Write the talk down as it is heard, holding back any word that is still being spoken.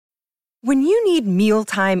When you need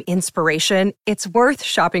mealtime inspiration, it's worth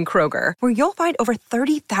shopping Kroger, where you'll find over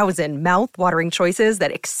 30,000 mouth-watering choices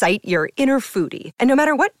that excite your inner foodie. And no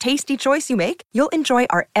matter what tasty choice you make, you'll enjoy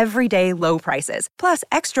our everyday low prices, plus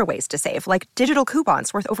extra ways to save, like digital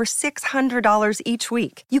coupons worth over $600 each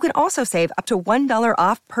week. You can also save up to $1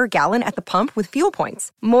 off per gallon at the pump with fuel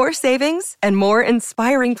points. More savings and more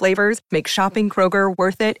inspiring flavors make shopping Kroger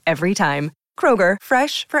worth it every time. Kroger,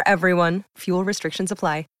 fresh for everyone. Fuel restrictions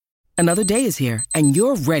apply. Another day is here, and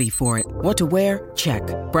you're ready for it. What to wear? Check.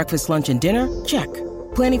 Breakfast, lunch, and dinner? Check.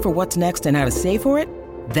 Planning for what's next and how to save for it?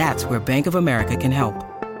 That's where Bank of America can help.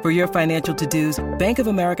 For your financial to-dos, Bank of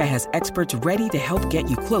America has experts ready to help get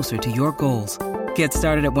you closer to your goals. Get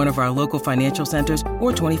started at one of our local financial centers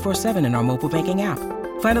or 24/7 in our mobile banking app.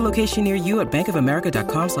 Find a location near you at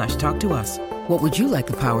bankofamerica.com/talktous. What would you like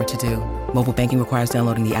the power to do? Mobile banking requires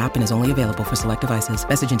downloading the app and is only available for select devices.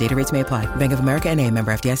 Message and data rates may apply. Bank of America N.A.,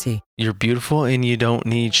 member FDIC. You're beautiful and you don't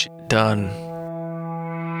need done.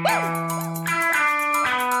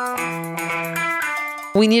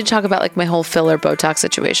 We need to talk about like my whole filler Botox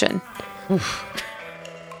situation. Oof.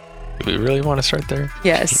 Do we really want to start there?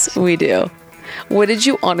 Yes, we do. What did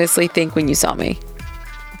you honestly think when you saw me?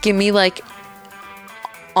 Give me like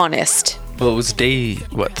honest. Well, it was day,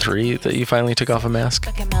 3 that you finally took off a mask?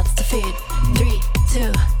 3,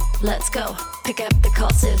 2, let's go. Pick up the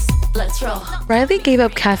courses. Let's roll. Riley gave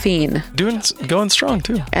up caffeine. Going strong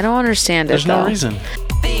too. I don't understand There's it though. no reason.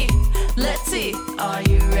 Let's see. Are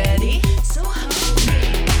you ready?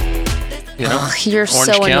 You know, You're Orange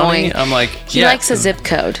so County, annoying. I'm like, He likes a zip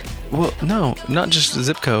code. Well, no, not just the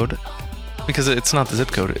zip code, because it's not the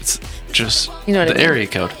zip code. It's just You know what the I mean. area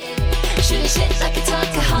code.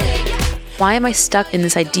 Why am I stuck in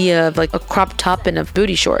this idea of like a crop top and a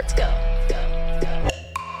booty shorts?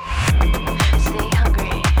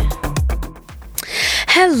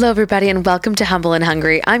 Hello, everybody, and welcome to Humble and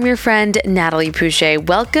Hungry. I'm your friend, Natalie Pouchet.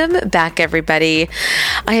 Welcome back, everybody.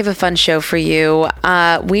 I have a fun show for you.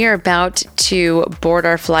 We are about to board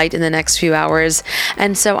our flight in the next few hours,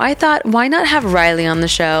 and so I thought, why not have Riley on the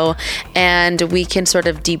show, and we can sort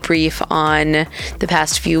of debrief on the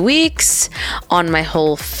past few weeks, on my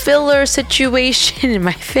whole filler situation in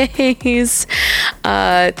my face,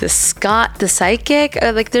 the Scott, the psychic.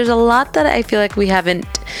 Like, there's a lot that I feel like we haven't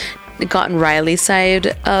gotten Riley's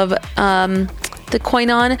side of the coin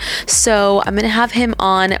on. So I'm going to have him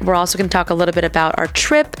on. We're also going to talk a little bit about our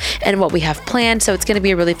trip and what we have planned. So it's going to be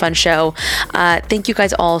a really fun show. Thank you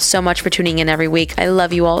guys all so much for tuning in every week. I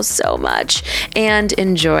love you all so much and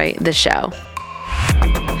enjoy the show.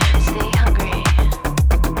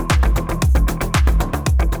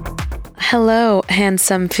 Hello,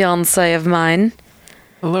 handsome fiancé of mine.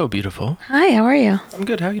 Hello, beautiful. Hi, how are you? I'm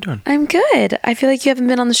good. How you doing? I'm good. I feel like you haven't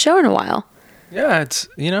been on the show in a while. Yeah, it's,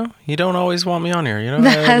 you don't always want me on here, I don't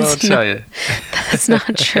know what to tell you. That's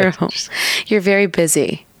not true. You're very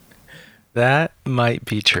busy. That might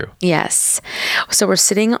be true. Yes. So we're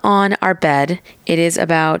sitting on our bed. It is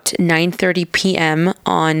about 9:30 p.m.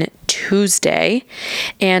 on Tuesday,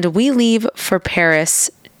 and we leave for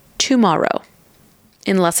Paris tomorrow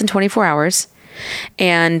in less than 24 hours.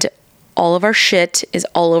 And all of our shit is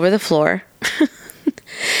all over the floor.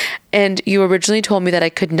 And you originally told me that I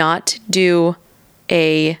could not do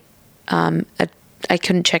I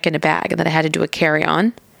couldn't check in a bag and that I had to do a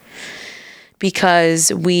carry-on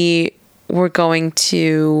because we were going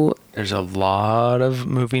to... There's a lot of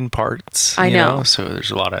moving parts. I know. So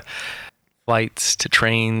there's a lot of flights to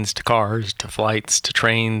trains to cars to flights to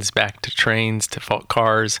trains, back to trains to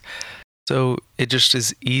cars. So it just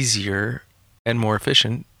is easier and more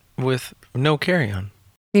efficient with no carry-on.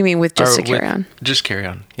 You mean with just a carry-on? Just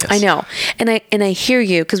carry-on, yes. I know. And I hear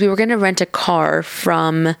you because we were going to rent a car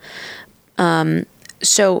from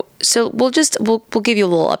so we'll give you a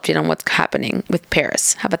little update on what's happening with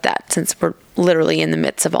Paris. How about that, since we're literally in the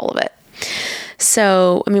midst of all of it.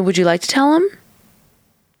 So, I mean, would you like to tell them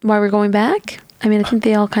why we're going back? I mean, I think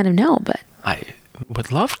they all kind of know, but I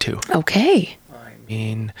would love to. Okay. I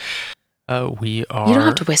mean, we are... You don't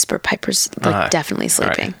have to whisper. Piper's definitely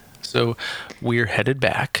sleeping. Right. So we're headed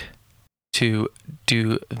back to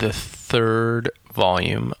do the third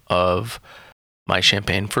volume of my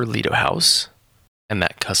Champagne for Lido House and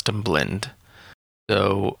that custom blend.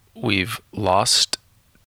 So we've lost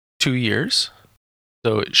 2 years.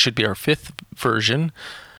 So it should be our 5th version.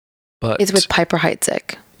 But it's with Piper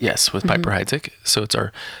Heidsieck. Yes, with Piper Heidsieck. So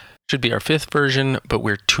should be our 5th version, but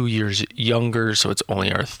we're 2 years younger. So it's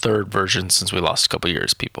only our 3rd version since we lost a couple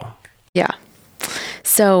years, people. Yeah.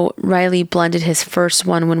 So Riley blended his first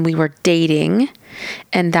one when we were dating,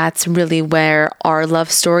 and that's really where our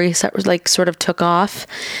love story sort of took off.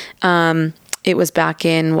 It was back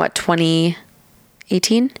in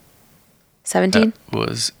 2018, 17? That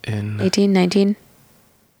was in 18, 19?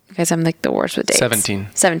 Guys, I'm like the worst with dates.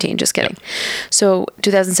 17, just kidding. Yep. So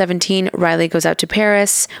 2017, Riley goes out to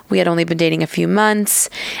Paris. We had only been dating a few months,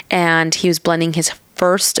 and he was blending his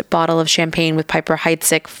first bottle of champagne with Piper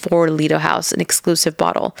Heidsieck for Lido House, an exclusive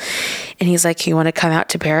bottle. And he's like, you want to come out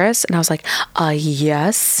to Paris? And I was like,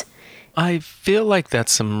 yes. I feel like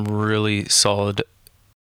that's some really solid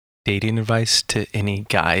dating advice to any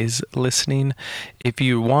guys listening. If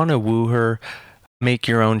you want to woo her, make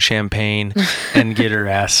your own champagne and get her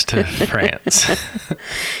ass to France.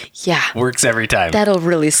 Yeah. Works every time. That'll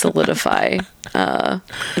really solidify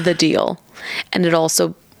the deal. And it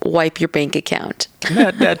also wipe your bank account.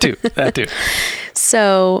 That too.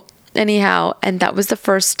 So anyhow, and that was the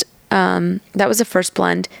first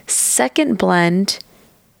blend. Second blend,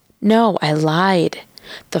 no, I lied.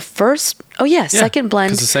 Second blend.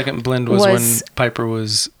 Because the second blend was when Piper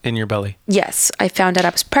was in your belly. Yes, I found out I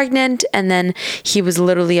was pregnant, and then he was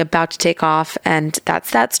literally about to take off, and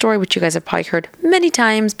that's that story, which you guys have probably heard many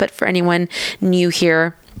times. But for anyone new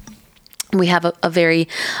here, we have a very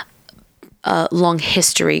long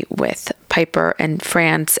history with Piper and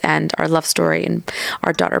France and our love story and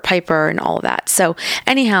our daughter Piper and all of that. So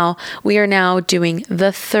anyhow, we are now doing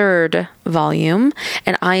the third volume,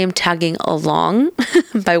 and I am tagging along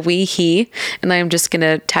by he, and I am just going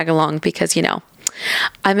to tag along because,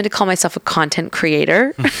 I'm going to call myself a content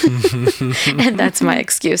creator and that's my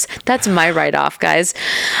excuse. That's my write-off, guys.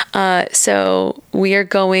 So we are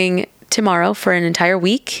going tomorrow for an entire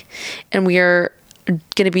week, and we are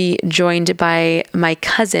going to be joined by my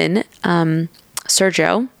cousin,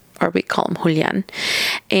 Sergio, or we call him Julian,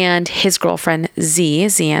 and his girlfriend,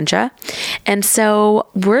 Zianja. And so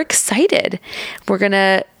we're excited. We're going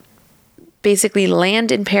to basically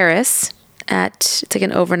land in Paris it's like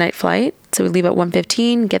an overnight flight. So we leave at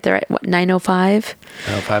 1:15, get there at 9:05?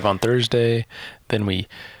 9:05 on Thursday. Then we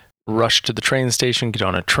rush to the train station, get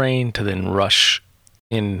on a train to then rush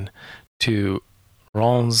in to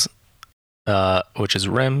Reims, which is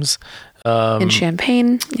Reims. In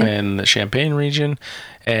Champagne. Yep. In the Champagne region.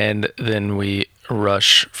 And then we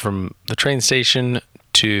rush from the train station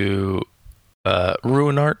to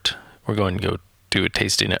Ruinart. We're going to go do a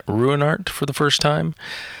tasting at Ruinart for the first time.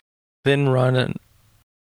 Then run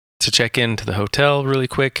to check into the hotel really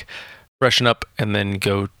quick, freshen up, and then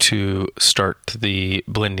go to start the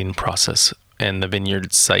blending process and the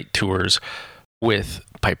vineyard site tours with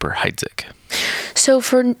Piper Heidsieck. So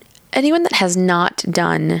for anyone that has not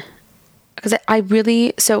done, because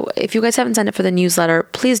so if you guys haven't signed up for the newsletter,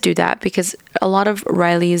 please do that, because a lot of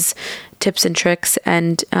Riley's tips and tricks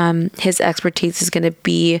and his expertise is going to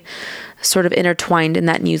be sort of intertwined in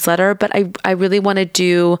that newsletter. But I really want to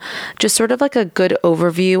do just sort of like a good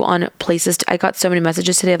overview on places. I got so many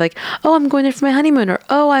messages today like, oh, I'm going there for my honeymoon, or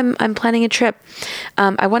oh, I'm planning a trip.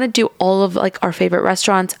 I want to do all of like our favorite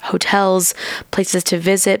restaurants, hotels, places to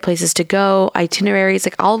visit, places to go, itineraries.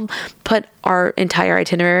 Like I'll put our entire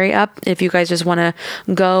itinerary up if you guys just want to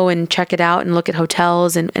go and check it out and look at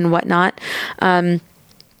hotels and whatnot.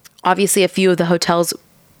 Obviously, a few of the hotels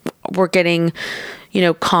were getting,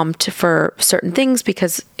 comped for certain things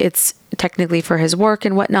because it's technically for his work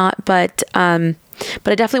and whatnot. But I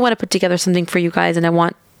definitely want to put together something for you guys,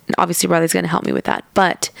 and obviously Riley's going to help me with that.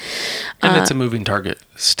 But and it's a moving target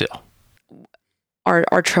still. Our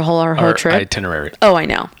whole trip itinerary. Oh, I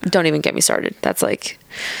know. Don't even get me started. That's like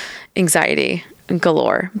anxiety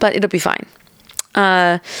galore, but it'll be fine.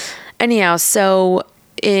 Anyhow, so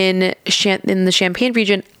in the Champagne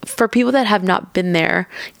region, for people that have not been there,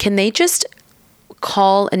 can they just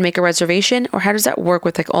call and make a reservation, or how does that work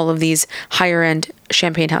with like all of these higher end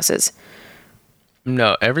champagne houses?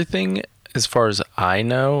 No, everything as far as I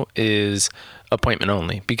know is appointment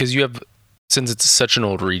only, because since it's such an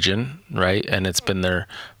old region, right? And it's been there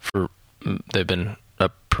they've been a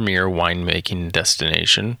premier winemaking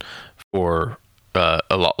destination for a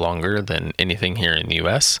lot longer than anything here in the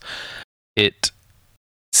US. It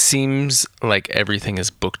seems like everything is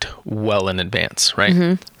booked well in advance, right?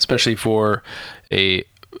 Mm-hmm. Especially for a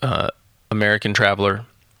American traveler,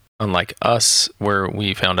 unlike us, where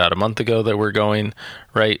we found out a month ago that we're going,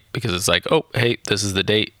 right? Because it's like, oh, hey, this is the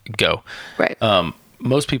date, go. Right.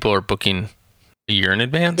 Most people are booking a year in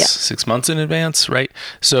advance, 6 months in advance, right?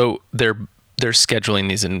 So they're scheduling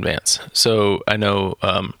these in advance. So I know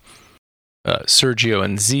Sergio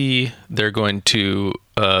and Z, they're going to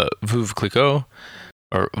Veuve Clicquot,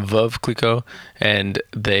 or Veuve Clicquot, and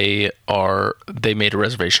they made a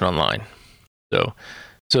reservation online. So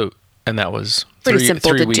and that was Pretty simple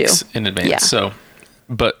three to weeks do. in advance. Yeah. So,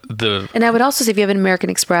 and I would also say if you have an American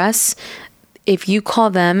Express, if you call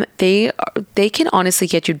them, they can honestly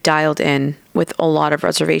get you dialed in with a lot of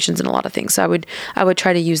reservations and a lot of things. So I would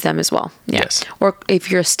try to use them as well. Yeah. Yes. Or if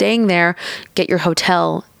you're staying there, get your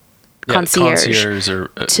hotel concierge are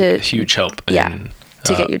to a huge help. to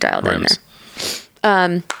get you dialed rooms. in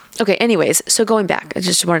there. Okay. Anyways, so going back, I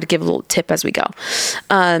just wanted to give a little tip as we go.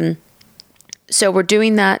 So we're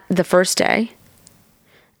doing that the first day,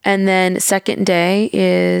 and then second day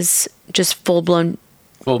is just full-blown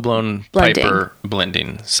blending. Piper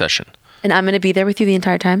blending session. And I'm going to be there with you the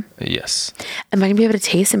entire time? Yes. Am I going to be able to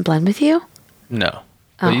taste and blend with you? No.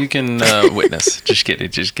 But you can witness. Just kidding.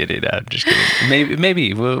 Just kidding. Just kidding.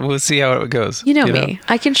 Maybe we'll see how it goes. You know me.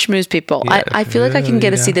 I can schmooze people. Yeah. I feel like I can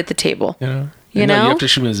get a seat at the table. Yeah. You know? You have to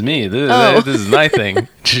schmooze me. This is my thing.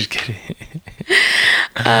 Just kidding.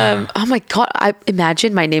 Oh my God. I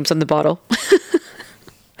imagine my name's on the bottle.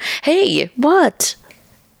 Hey, what?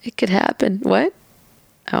 It could happen. What?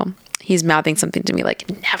 Oh, he's mouthing something to me like,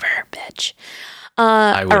 never, bitch.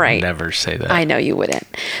 I would all right. never say that. I know you wouldn't.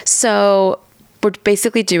 So we're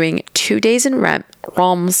basically doing 2 days in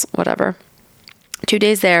Roms, whatever. 2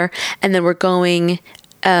 days there. And then we're going,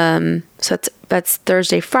 so that's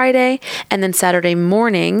Thursday, Friday. And then Saturday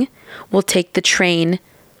morning, we'll take the train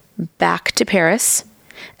back to Paris.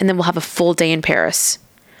 And then we'll have a full day in Paris,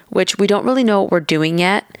 which we don't really know what we're doing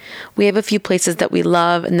yet. We have a few places that we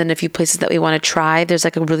love and then a few places that we want to try. There's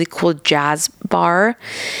like a really cool jazz bar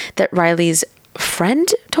that Riley's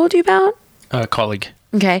friend told you about. Colleague.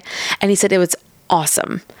 Okay. And he said it was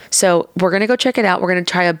awesome. So we're going to go check it out. We're going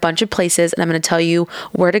to try a bunch of places and I'm going to tell you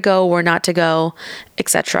where to go, where not to go,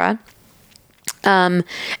 etc. And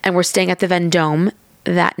we're staying at the Vendôme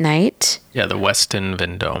that night. Yeah, the Westin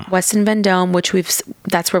Vendôme. Westin Vendôme, which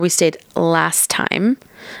that's where we stayed last time.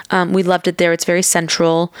 We loved it there. It's very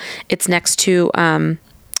central. It's next to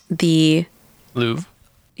the Louvre.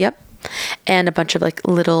 Yep. And a bunch of like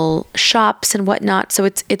little shops and whatnot. So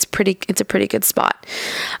it's a pretty good spot.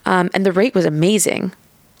 And the rate was amazing.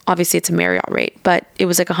 Obviously it's a Marriott rate, but it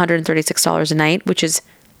was like $136 a night, which is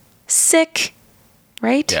sick,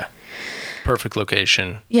 right? Yeah. Perfect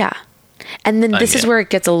location. Yeah. And then this is where it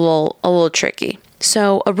gets a little tricky.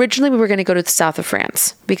 So originally we were going to go to the south of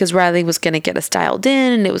France because Riley was going to get us dialed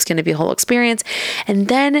in and it was going to be a whole experience. And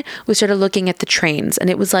then we started looking at the trains and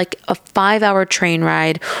it was like a 5-hour train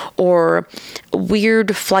ride or a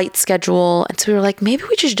weird flight schedule. And so we were like, maybe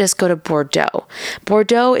we should just go to Bordeaux.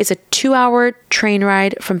 Bordeaux is a 2-hour train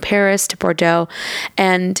ride from Paris to Bordeaux.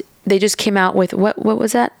 And they just came out with, what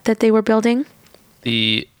was that they were building?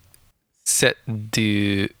 The Set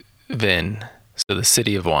du Vin, so the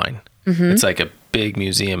city of wine. Mm-hmm. It's like a big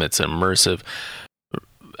museum. It's immersive.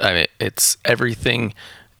 I mean, it's everything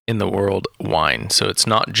in the world wine. So it's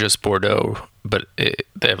not just Bordeaux, but they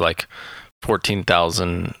have like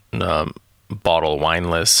 14,000 bottle wine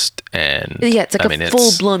list, and yeah, it's like a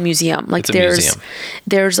full blown museum. Like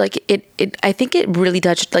there's like it. I think it really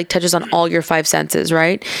touches on all your 5 senses,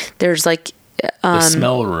 right? There's like. The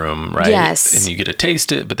smell room, right? Yes. And you get to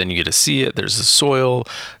taste it, but then you get to see it. There's a soil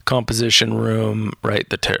composition room, right?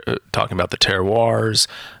 Talking about the terroirs.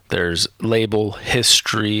 There's label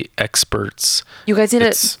history experts. You guys need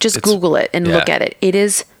to just Google it and look at it. It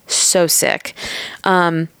is so sick.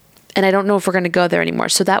 And I don't know if we're going to go there anymore.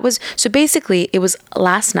 So basically it was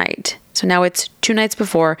last night. So now it's 2 nights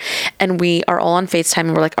before and we are all on FaceTime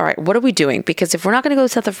and we're like, all right, what are we doing? Because if we're not going to go to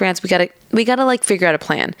south of France, we gotta like figure out a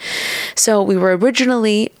plan. So we were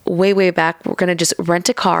originally way back. We're going to just rent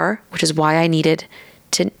a car, which is why I needed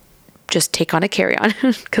to just take on a carry-on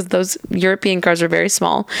because those European cars are very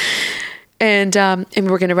small. And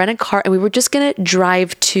we're going to rent a car and we were just going to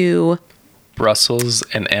drive to Brussels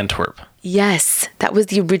and Antwerp. Yes, that was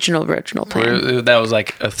the original plan. That was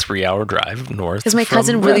like a 3-hour drive north. Because my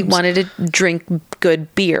cousin really wanted to drink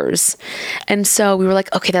good beers. And so we were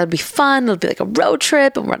like, okay, that'll be fun. It'll be like a road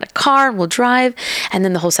trip and we're in a car and we'll drive. And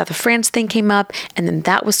then the whole south of France thing came up and then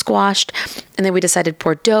that was squashed. And then we decided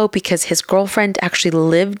Bordeaux because his girlfriend actually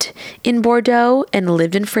lived in Bordeaux and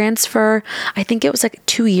lived in France for, I think it was like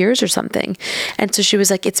 2 years or something. And so she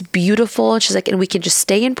was like, it's beautiful. And she's like, and we can just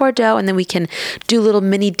stay in Bordeaux and then we can do little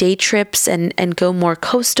mini day trips and go more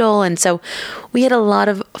coastal. And so we had a lot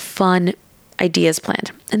of fun ideas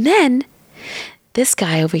planned. And then this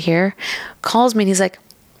guy over here calls me and he's like,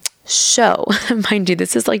 so mind you,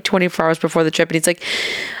 this is like 24 hours before the trip. And he's like,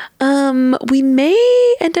 we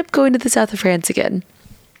may end up going to the south of France again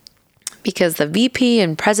because the VP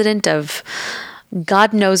and president of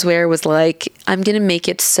God knows where was like, I'm going to make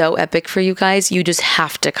it so epic for you guys. You just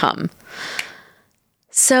have to come.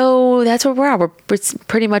 So that's where we're at. We're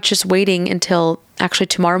pretty much just waiting until actually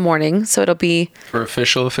tomorrow morning. So it'll be for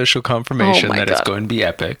official confirmation that it's God. going to be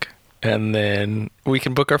epic. And then we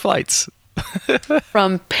can book our flights.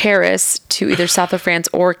 From Paris to either south of France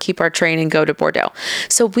or keep our train and go to Bordeaux.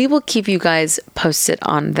 So we will keep you guys posted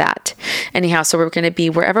on that. Anyhow, so we're going to be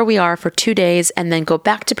wherever we are for 2 days and then go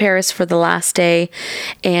back to Paris for the last day.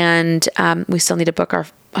 And we still need to book our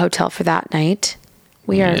hotel for that night.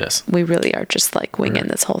 We really are just like winging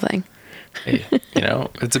this whole thing. Hey,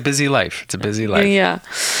 it's a busy life. Yeah.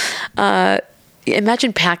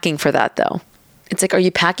 Imagine packing for that though. It's like, are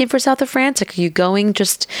you packing for south of France? Like, are you going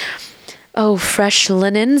just, fresh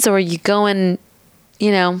linens, or are you going,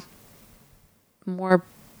 more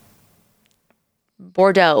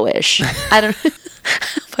Bordeaux-ish? I don't,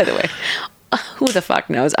 by the way, who the fuck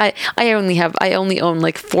knows? I only own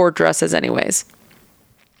like 4 dresses anyways.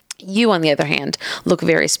 You, on the other hand, look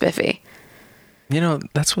very spiffy.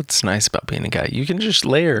 That's what's nice about being a guy. You can just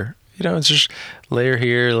layer. It's just layer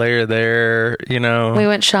here, layer there. We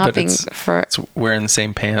went shopping it's wearing the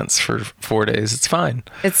same pants for 4 days. It's fine.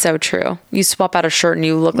 It's so true. You swap out a shirt and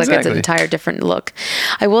you look like it's an entire different look.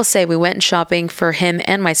 I will say we went shopping for him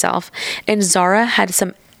and myself, and Zara had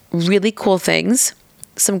some really cool things,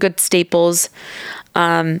 some good staples.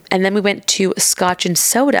 And then we went to Scotch and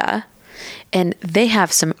Soda, and they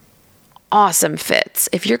have some awesome fits.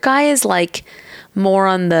 If your guy is like more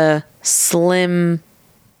on the slim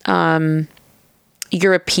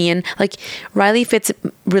European, like Riley fits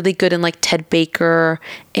really good in like Ted Baker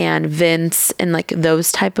and Vince and like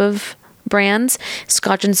those type of brands.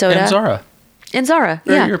 Scotch and Soda and Zara.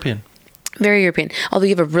 Very European. Very European. Although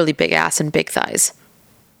you have a really big ass and big thighs.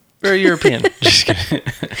 Very European. Just kidding.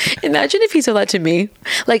 Imagine if he said that to me.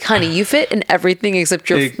 Like, honey, you fit in everything except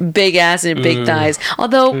your big ass and big thighs.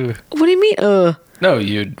 Although, what do you mean? No,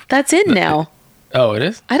 you'd. That's in now. Oh, it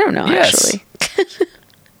is? I don't know, actually.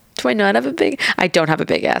 Do I not have a big? I don't have a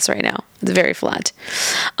big ass right now. It's very flat.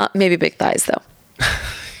 Maybe big thighs, though.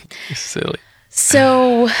 Silly.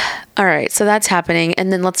 So, all right. So that's happening.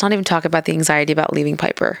 And then let's not even talk about the anxiety about leaving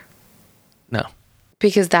Piper. No.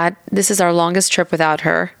 Because this is our longest trip without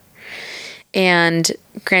her. And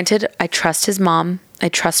granted, I trust his mom. I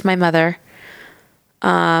trust my mother.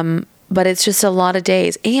 But it's just a lot of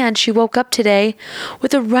days. And she woke up today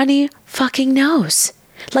with a runny fucking nose.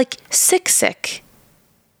 Like sick.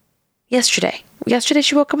 Yesterday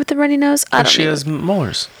she woke up with a runny nose. She has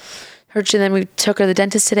molars. Then we took her to the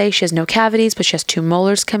dentist today. She has no cavities, but she has 2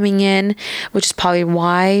 molars coming in, which is probably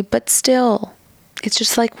why. But still, it's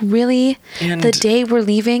just like really the day we're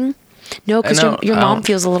leaving. No, because your mom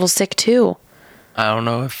feels a little sick too. I don't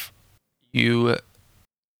know if you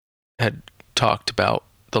had talked about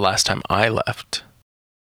the last time I left,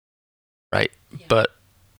 right? Yeah. But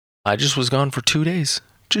I just was gone for 2 days,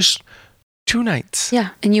 just 2 nights. Yeah,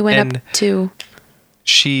 and you went up to.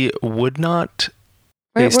 She would not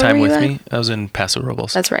FaceTime with me. I was in Paso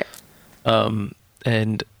Robles. That's right.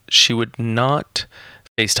 And she would not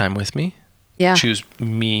FaceTime with me. Yeah. She was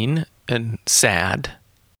mean and sad.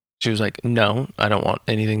 She was like, no, I don't want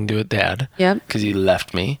anything to do with Dad. Yep. Because he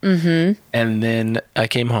left me. Mm-hmm. And then I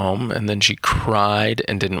came home, and then she cried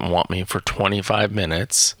and didn't want me for 25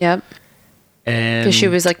 minutes. Yep. And because she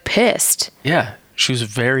was like pissed. Yeah. She was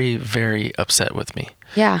very, very upset with me.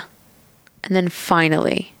 Yeah. And then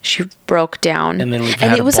finally, she broke down. And then we've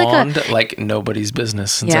had a bond like nobody's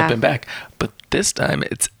business since I've been back. But this time,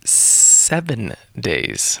 it's 7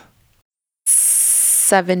 days.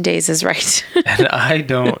 7 days is right. And I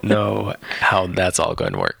don't know how that's all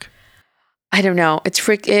going to work. I don't know. It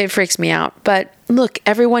freaks me out. But look,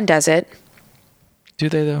 everyone does it. Do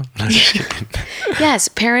they though? No, just kidding. Yes,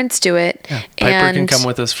 parents do it. Yeah. Piper can come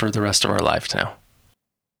with us for the rest of our life now.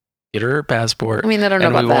 Get her passport. I mean, I don't know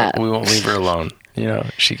about that. We won't leave her alone.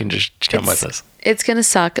 She can just come with us. It's going to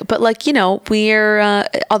suck. But we're,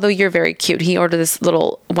 although you're very cute, he ordered this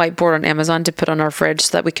little whiteboard on Amazon to put on our fridge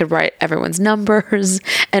so that we could write everyone's numbers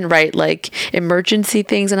and write like emergency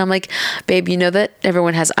things. And I'm like, babe, you know that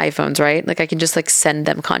everyone has iPhones, right? Like I can just like send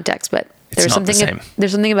them contacts, but there's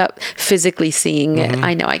something about physically seeing it.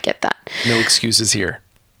 I know, I get that. No excuses here.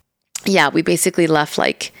 Yeah, we basically left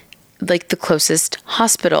like the closest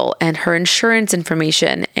hospital and her insurance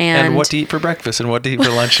information and what to eat for breakfast and what to eat for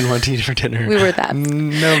lunch and what to eat for dinner. We were that.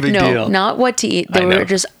 No big deal. No, not what to eat. They were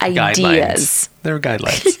just ideas. There were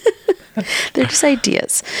guidelines. They're just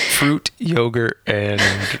ideas. Fruit, yogurt, and,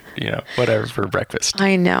 whatever for breakfast.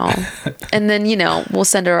 I know. And then, we'll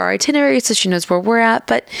send her our itinerary so she knows where we're at.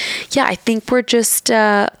 But yeah, I think we're just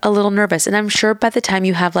a little nervous. And I'm sure by the time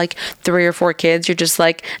you have like 3 or 4 kids, you're just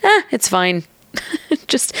like, it's fine.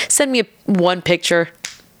 Just send me one picture,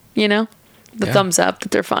 thumbs up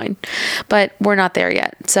that they're fine. But we're not there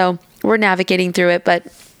yet. So we're navigating through it, but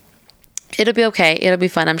it'll be okay. It'll be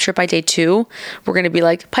fun. I'm sure by day 2, we're going to be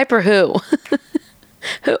like, Piper who?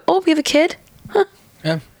 Oh, we have a kid? Huh.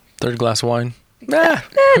 Yeah. 3rd glass of wine.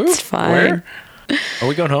 That's fine. Where? Are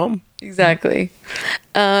we going home? Exactly.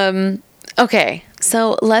 Okay.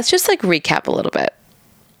 So let's just like recap a little bit.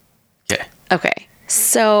 Yeah. Okay.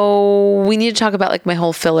 So we need to talk about like my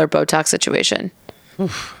whole filler Botox situation.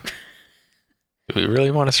 Oof. Do we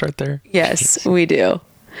really want to start there? Yes, we do.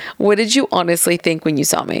 What did you honestly think when you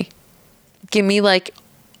saw me? Give me like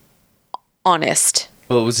honest.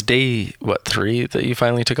 Well, it was day, 3 that you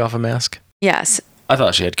finally took off a mask? Yes. I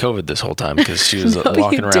thought she had COVID this whole time because she was No,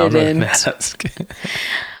 walking you around with a didn't. mask.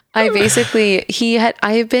 I basically,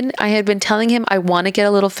 I had been telling him I want to get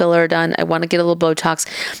a little filler done. I want to get a little Botox.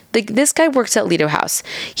 Like this guy works at Lido House.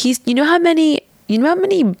 You know how many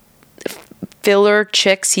filler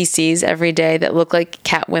chicks he sees every day that look like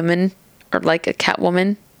cat women or like a cat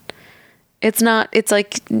woman? It's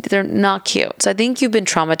like they're not cute. So I think you've been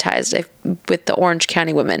traumatized with the Orange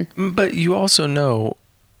County women. But you also know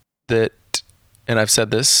that, and I've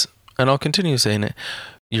said this, and I'll continue saying it,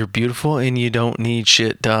 you're beautiful and you don't need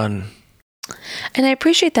shit done. And I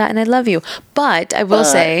appreciate that and I love you. But I will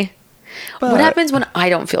say, what happens when I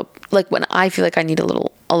don't feel like, when I feel like I need a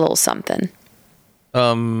little something?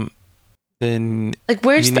 Then like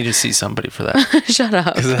where's you need to see somebody for that. Shut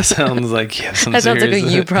up. Because that sounds like some that sounds like a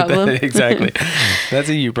serious- you problem. Exactly. That's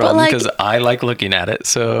a you problem like- because I like looking at it.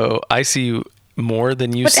 So I see you more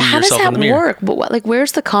than you But see how does yourself in that the mirror. work? But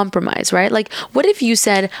where's the compromise, right? Like, what if you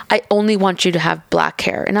said, I only want you to have black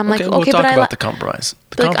hair? And I'm like, we'll okay, talk but about the compromise.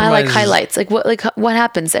 The I like compromise is- highlights. Like what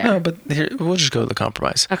happens there? No, but here, we'll just go to the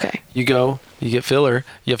compromise. Okay. You get filler.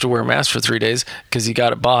 You have to wear a mask for 3 days because you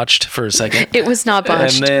got it botched for a second. It was not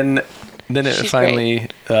botched. And then it She's finally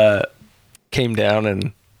came down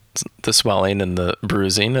and the swelling and the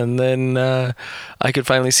bruising. And then I could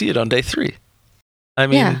finally see it on day 3. I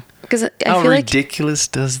mean, yeah, because I how feel like ridiculous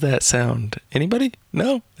does that sound? Anybody?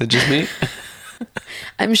 No? It's just me?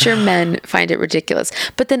 I'm sure men find it ridiculous.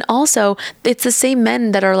 But then also, it's the same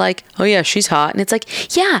men that are like, oh yeah, she's hot. And it's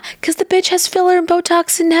like, yeah, because the bitch has filler and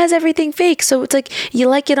Botox and has everything fake. So it's like, you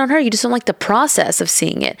like it on her. You just don't like the process of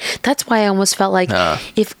seeing it. That's why I almost felt like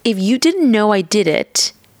if you didn't know I did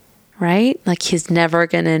it, right? Like he's never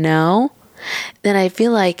going to know. Then I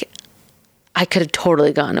feel like I could have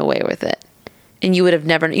totally gotten away with it. And you would have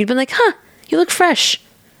never, you'd been like, huh, you look fresh.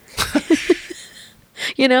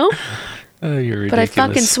 You know? Oh, you're ridiculous. But I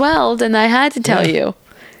fucking swelled and I had to tell you.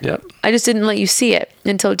 Yep. I just didn't let you see it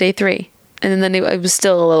until day 3. And then it was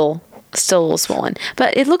still a little swollen.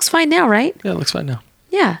 But it looks fine now, right? Yeah, it looks fine now.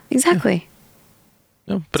 Yeah, exactly.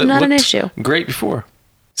 No, but It's not an looked issue. Great before.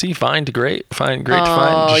 See, fine to great, fine, great to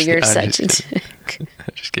Oh, fine. you're such a dick.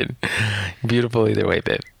 Just kidding. Beautiful either way,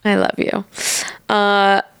 babe. I love you.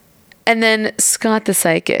 And then Scott the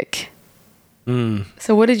Psychic.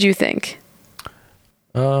 So what did you think?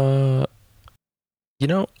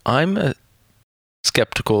 I'm a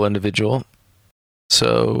skeptical individual,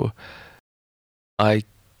 so there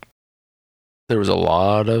was a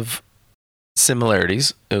lot of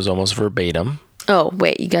similarities. It was almost verbatim. Oh,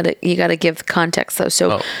 wait, you gotta give context though.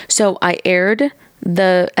 So I aired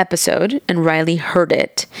the episode and Riley heard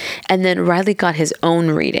it, and then Riley got his own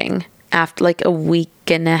reading after like a week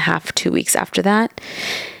and a half, 2 weeks after that.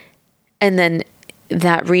 And then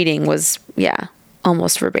that reading was,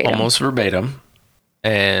 almost verbatim. Almost verbatim.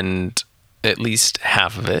 And at least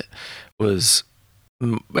half of it was,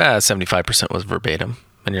 75% was verbatim.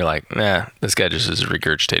 And you're like, nah, this guy just is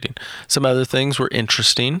regurgitating. Some other things were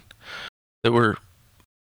interesting that were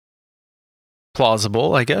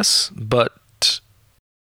plausible, I guess. But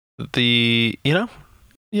I'm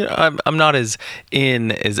not as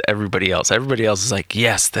in as everybody else. Everybody else is like,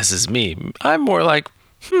 yes, this is me. I'm more like,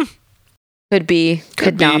 Could be,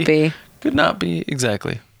 could not be. Could not be,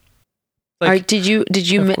 exactly. Like, Did you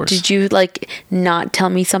like not tell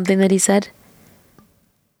me something that he said?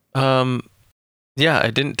 Yeah,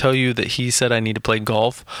 I didn't tell you that he said I need to play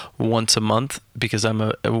golf once a month because I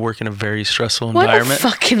work in a very stressful environment.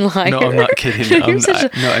 What a fucking liar. No, I'm not kidding.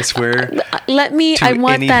 No, I swear. I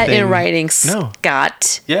want that in writing, No.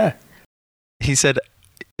 Scott. Yeah. He said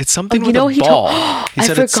It's something Oh, with a ball. He I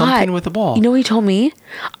said forgot. it's something with a ball. You know what he told me?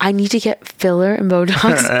 I need to get filler and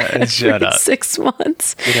Botox Shut every up. 6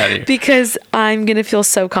 months. Get out of here. Because I'm going to feel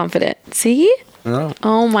so confident. See? No.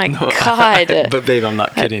 Oh my God. But babe, I'm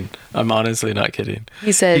not kidding. I'm honestly not kidding.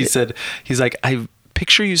 He said, he's like, I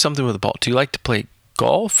picture you something with a ball. Do you like to play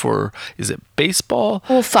golf or is it baseball?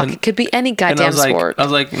 well, fuck, it could be any goddamn sport. I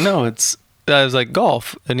was like, no, I was like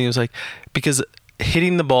golf. And he was like, because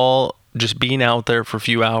hitting the ball, just being out there for a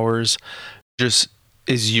few hours just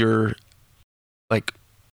is your like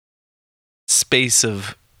space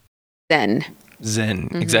of Zen. Zen.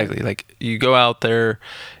 Exactly. Like you go out there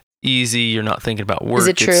easy. You're not thinking about work. Is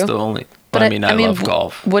it true? It's the only, But I mean, I love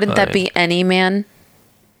golf. Wouldn't that be any man?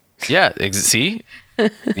 Yeah. See,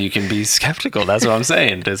 you can be skeptical. That's what I'm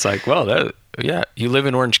saying. It's like, well, yeah, you live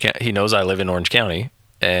in Orange County. He knows I live in Orange County.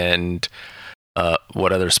 And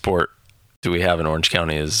what other sport do we have in Orange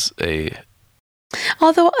County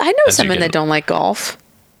Although I know As you some men get- that don't like golf.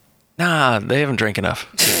 Nah, they haven't drank enough.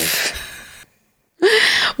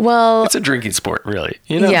 Well, It's a drinking sport, really.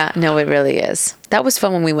 You know? yeah, no, it really is. That was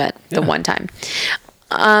fun when we went the one time.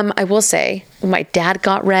 I will say, my dad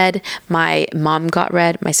got red, my mom got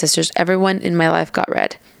red, my sisters, everyone in my life got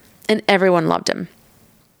red, and everyone loved him.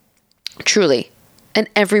 Truly. And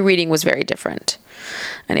every reading was very different.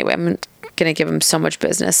 Anyway, I'm going to give him so much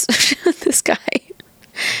business. This guy,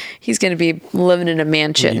 he's going to be living in a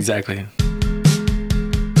mansion. Exactly.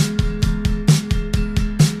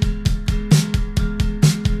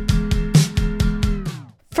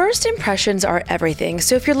 First impressions are everything,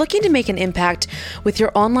 so if you're looking to make an impact with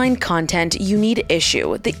your online content, you need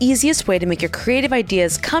Issue, the easiest way to make your creative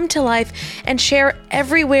ideas come to life and share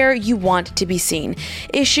everywhere you want to be seen.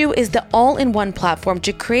 Issue is the all-in-one platform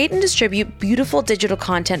to create and distribute beautiful digital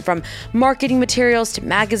content, from marketing materials to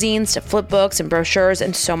magazines to flipbooks and brochures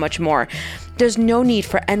and so much more. There's no need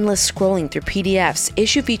for endless scrolling through PDFs.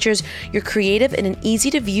 Issue features your creative in an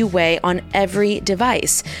easy-to-view way on every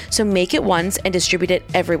device. So make it once and distribute it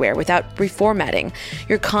everywhere without reformatting.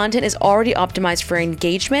 Your content is already optimized for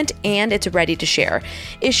engagement and it's ready to share.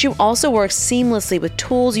 Issue also works seamlessly with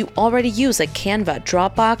tools you already use like Canva,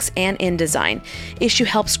 Dropbox, and InDesign. Issue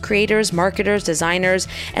helps creators, marketers, designers,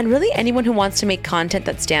 and really anyone who wants to make content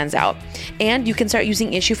that stands out. And you can start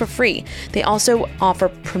using Issue for free. They also offer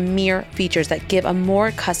premier features that give a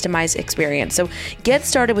more customized experience. So get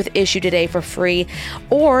started with Issue today for free,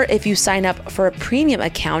 or if you sign up for a premium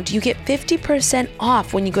account, you get 50%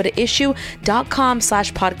 off when you go to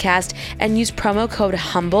issuu.com/podcast and use promo code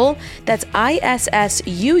HUMBLE. That's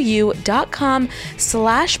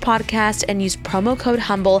ISSUU.com/podcast and use promo code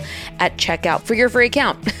HUMBLE at checkout for your free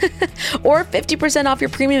account, or 50% off your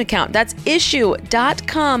premium account. That's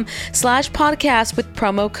issuu.com/podcast with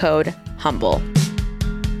promo code HUMBLE.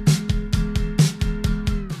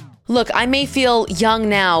 Look, I may feel young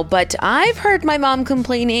now, but I've heard my mom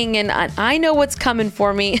complaining, and I know what's coming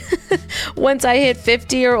for me once I hit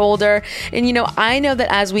 50 or older. And, you know, I know that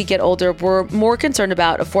as we get older, we're more concerned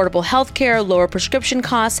about affordable healthcare, lower prescription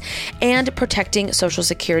costs, and protecting Social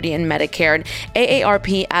Security and Medicare. And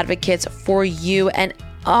AARP advocates for you and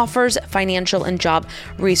offers financial and job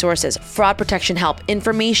resources, fraud protection help,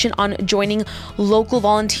 information on joining local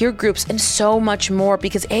volunteer groups, and so much more,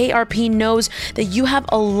 because AARP knows that you have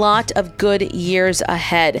a lot of good years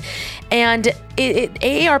ahead. And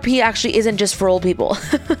AARP actually isn't just for old people.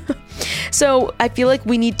 So I feel like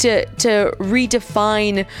we need to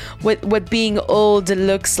redefine what being old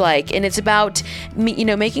looks like. And it's about, you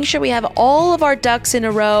know, making sure we have all of our ducks in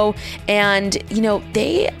a row. And, you know,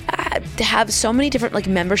 they have so many different like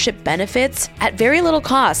membership benefits at very little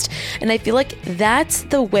cost. And I feel like that's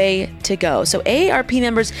the way to go. So AARP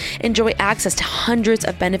members enjoy access to hundreds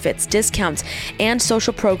of benefits, discounts, and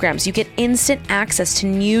social programs. You get instant access to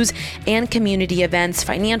news and community events,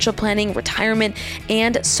 financial planning, retirement,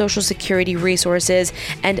 and Social Security resources,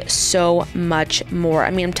 and so much more.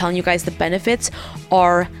 I mean, I'm telling you guys, the benefits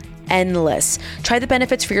are endless. Try the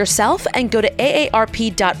benefits for yourself and go to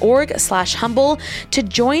aarp.org/humble to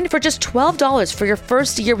join for just $12 for your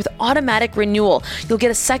first year with automatic renewal. You'll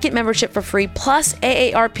get a second membership for free, plus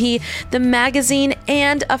AARP, the magazine,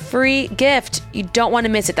 and a free gift. You don't want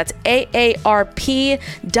to miss it. That's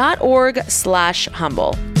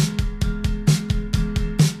aarp.org/humble.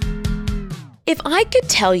 If I could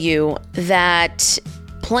tell you that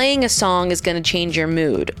playing a song is going to change your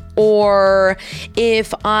mood, or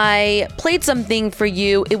if I played something for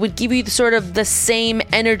you, it would give you sort of the same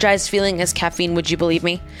energized feeling as caffeine, would you believe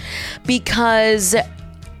me? Because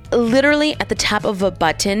literally at the tap of a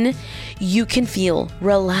button, you can feel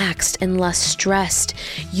relaxed and less stressed.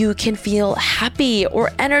 You can feel happy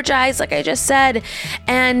or energized, like I just said.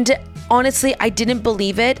 And honestly, I didn't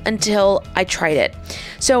believe it until I tried it.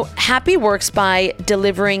 So Happy works by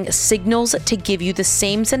delivering signals to give you the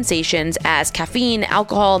same sensations as caffeine,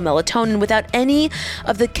 alcohol, melatonin without any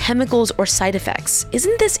of the chemicals or side effects.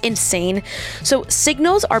 Isn't this insane? So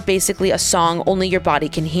signals are basically a song only your body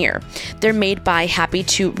can hear. They're made by Happy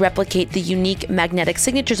to replicate the unique magnetic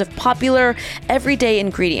signatures of popular everyday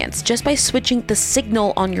ingredients. Just by switching the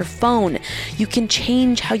signal on your phone, you can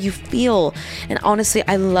change how you feel. And honestly,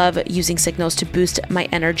 I love using signals to boost my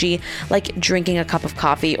energy, like drinking a cup of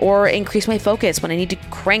coffee or increase my focus when I need to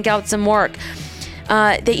crank out some work.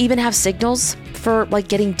 They even have signals for like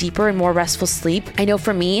getting deeper and more restful sleep. I know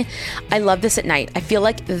for me, I love this at night. I feel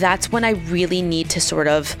like that's when I really need to sort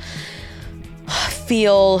of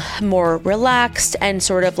feel more relaxed and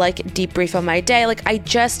sort of like debrief on my day. Like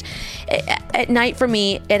at night for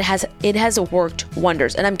me, it has worked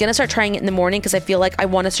wonders. And I'm going to start trying it in the morning because I feel like I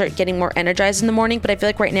want to start getting more energized in the morning. But I feel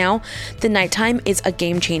like right now, the nighttime is a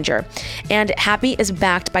game changer. And Happy is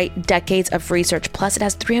backed by decades of research. Plus, it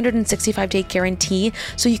has 365-day guarantee,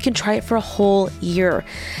 so you can try it for a whole year.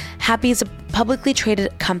 Happy is a publicly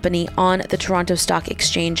traded company on the Toronto Stock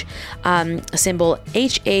Exchange, symbol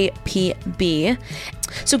HAPB.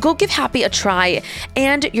 So go give Happy a try,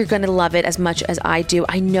 and you're going to love it as much as I do.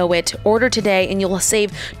 I know it. Order today and you'll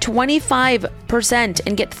save 25%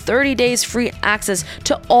 and get 30 days free access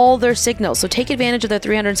to all their signals. So take advantage of their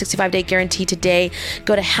 365-day guarantee today.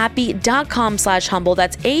 Go to happy.com/humble.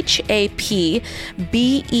 That's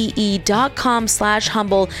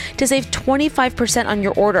HAPBEE.com/humble to save 25% on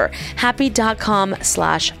your order.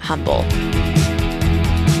 Happy.com/humble.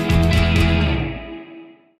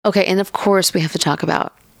 Okay, and of course we have to talk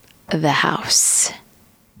about the house.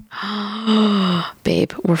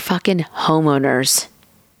 Babe, we're fucking homeowners.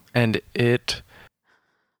 And it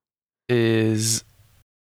is,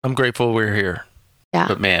 I'm grateful we're here. Yeah.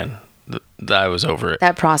 But man, I was over it.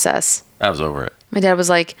 That process. I was over it. My dad was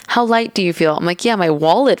like, how light do you feel? I'm like, yeah, my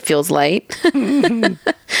wallet feels light. Amen.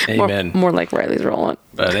 More like Riley's wallet.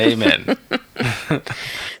 But amen.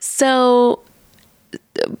 So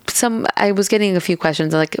I was getting a few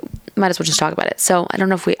questions, like, might as well just talk about it. So I don't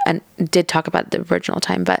know if we did talk about it the original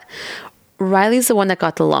time, but Riley's the one that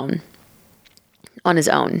got the loan on his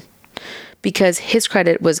own because his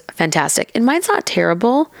credit was fantastic. And mine's not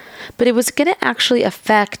terrible, but it was going to actually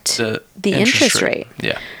affect the interest rate.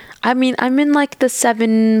 Yeah. I mean, I'm in like the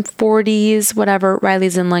 740s, whatever.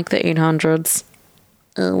 Riley's in like the 800s.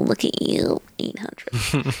 Oh, look at you, 800.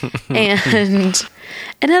 and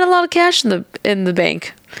had a lot of cash in the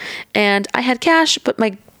bank. And I had cash, but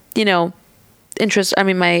my, interest, I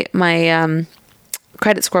mean, my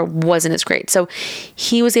credit score wasn't as great. So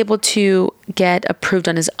he was able to get approved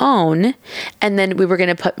on his own, and then we were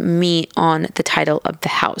going to put me on the title of the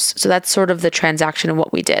house. So that's sort of the transaction of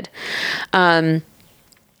what we did.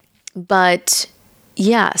 But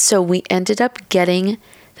yeah, so we ended up getting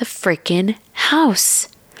the freaking house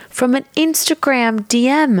from an Instagram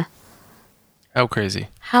DM. How crazy.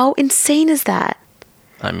 How insane is that?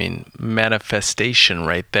 I mean, manifestation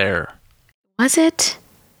right there. Was it?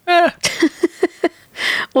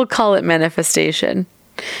 We'll call it manifestation.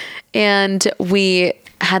 And we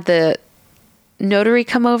had the notary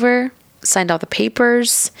come over, signed all the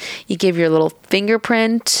papers. You gave your little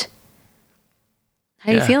fingerprint.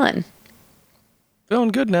 How you feeling? Feeling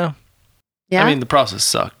good now. Yeah. I mean, the process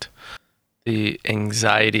sucked. The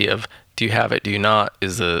anxiety of, do you have it? Do you not?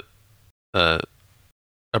 Is the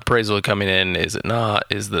appraisal coming in? Is it not?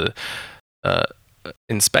 Is the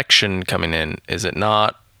inspection coming in? Is it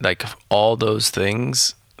not? Like all those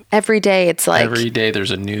things. Every day it's like. Every day there's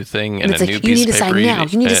a new thing and it's a like, new piece of paper.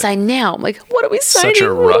 You need to sign now. I'm like, what are we signing? Such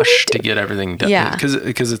a rush to get everything done. Yeah.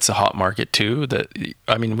 Because it's a hot market too.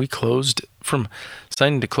 We closed from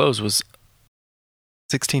signing to close was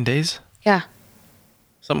 16 days. Yeah.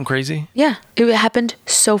 Something crazy. Yeah. It happened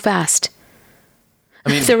so fast. I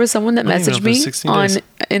mean, there was someone that messaged me on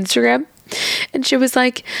Instagram, and she was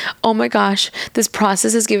like, oh my gosh, this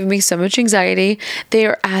process is giving me so much anxiety. They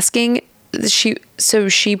are asking,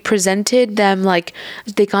 she presented them, like,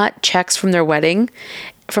 they got checks from their wedding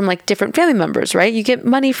from like different family members, right? You get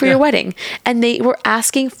money for your wedding, and they were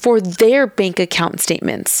asking for their bank account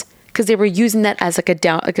statements because they were using that as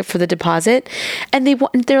like for the deposit. And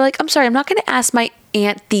they're like, I'm sorry, I'm not going to ask my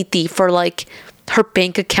Aunt Titi for like her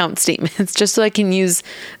bank account statements just so I can use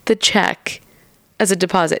the check as a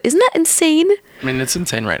deposit. Isn't that insane? I mean, it's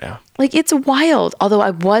insane right now. Like, it's wild. Although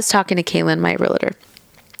I was talking to Kaylin,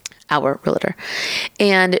 our realtor,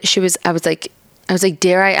 and I was like, I was like,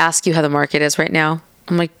 dare I ask you how the market is right now?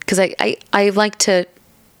 I'm like, because I like to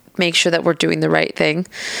make sure that we're doing the right thing.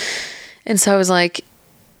 And so I was like,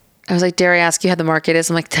 dare I ask you how the market is?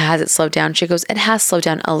 I'm like, has it slowed down? She goes, it has slowed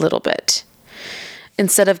down a little bit.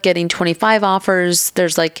 Instead of getting 25 offers,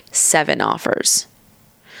 there's like 7 offers.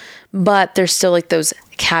 But there's still like those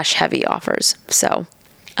cash heavy offers. So,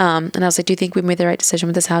 and I was like, do you think we made the right decision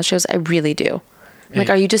with this house? She goes, I really do. I'm like,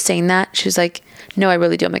 are you just saying that? She was like, no, I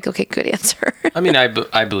really do. I'm like, okay, good answer. I mean, I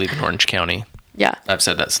believe in Orange County. Yeah. I've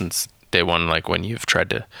said that since day one, like when you've tried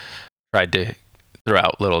to throw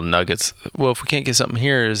out little nuggets. Well, if we can't get something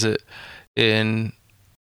here, is it in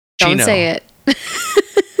Chino? Don't say it.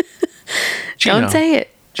 Don't say it.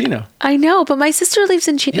 Chino. I know, but my sister lives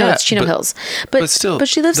in Chino. Yeah, no, it's Chino Hills. But still, but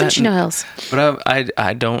she lives in Chino Hills. But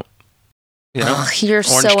I don't, you know. Ugh, you're Orange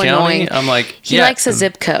so County, annoying. I'm like, he likes a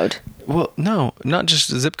zip code. Well, no, not just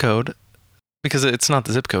the zip code, because it's not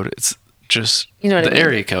the zip code. It's just the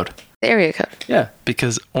area code. The area code. Yeah,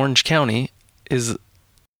 because Orange County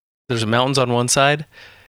there's mountains on one side,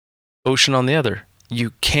 ocean on the other.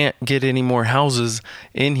 You can't get any more houses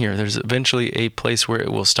in here. There's eventually a place where it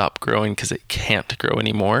will stop growing because it can't grow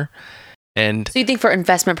anymore. And so you think for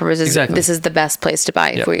investment purposes, exactly. This is the best place to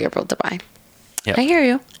buy if we're able to buy. Yep. I hear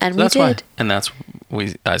you. And so we did. Why. And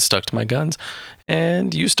I stuck to my guns,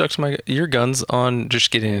 and you stuck to your guns on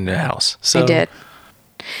just getting into a house. So I did.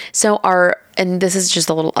 So and this is just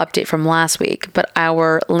a little update from last week, but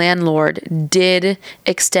our landlord did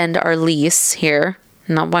extend our lease here,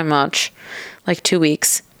 not by much, like 2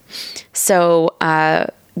 weeks. So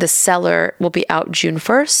the seller will be out June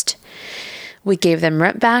 1st. We gave them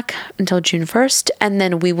rent back until June 1st, and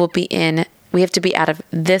then we have to be out of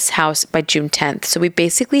this house by June 10th. So we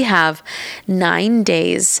basically have 9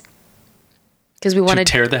 days because we want to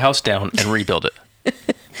tear the house down and rebuild it.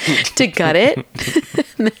 To gut it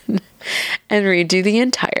and redo the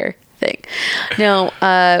entire thing. No,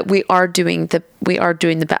 we are doing the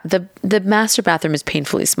master bathroom is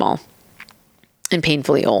painfully small and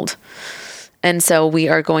painfully old. And so we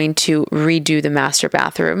are going to redo the master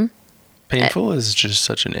bathroom. Painful is just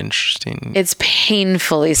such an interesting... It's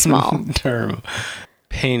painfully small. term.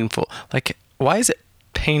 Painful. Like, why is it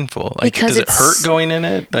painful? Like, because does it hurt going in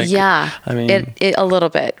it? Like, yeah. I mean... It a little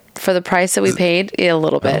bit. For the price that we paid, a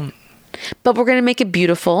little bit. But we're going to make it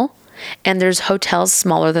beautiful. And there's hotels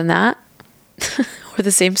smaller than that, or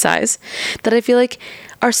the same size, that I feel like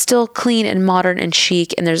are still clean and modern and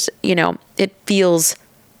chic. And there's, it feels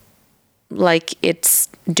like it's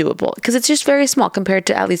doable because it's just very small compared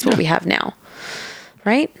to at least what we have now.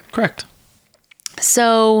 Right? Correct.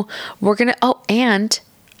 So we're going to, and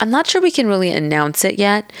I'm not sure we can really announce it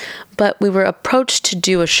yet, but we were approached to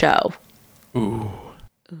do a show. Ooh.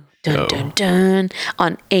 Dun, dun, dun,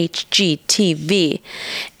 on HGTV.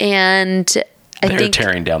 And they're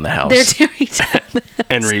tearing down the house. They're tearing down the house.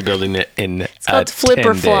 And rebuilding it in it's called Flip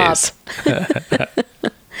or Flop. Days.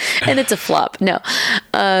 And it's a flop. No,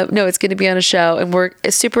 it's going to be on a show. And we're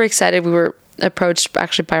super excited. We were approached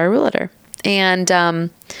actually by our realtor.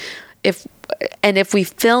 And if we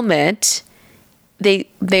film it,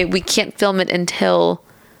 we can't film it until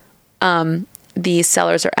the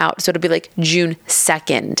sellers are out. So it'll be like June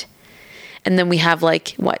 2nd. And then we have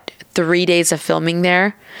 3 days of filming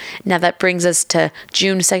there. Now that brings us to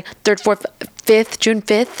June 2nd, 3rd, 4th, 5th, June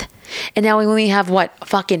 5th. And now we only have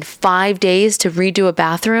 5 days to redo a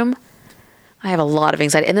bathroom. I have a lot of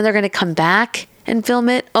anxiety. And then they're going to come back and film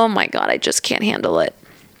it. Oh my God, I just can't handle it.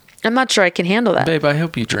 I'm not sure I can handle that. Babe, I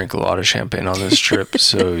hope you drink a lot of champagne on this trip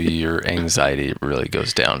so your anxiety really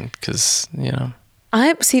goes down because,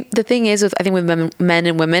 the thing is I think with men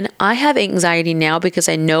and women, I have anxiety now because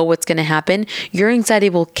I know what's going to happen. Your anxiety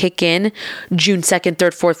will kick in June 2nd,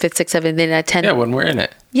 3rd, 4th, 5th, 6th, 7th, 8th, 10th. Yeah, when we're in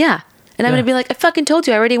it. Yeah. And I'm going to be like, I fucking told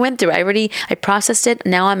you. I already went through it. I processed it.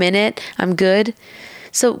 Now I'm in it. I'm good.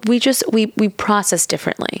 So we process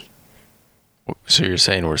differently. So you're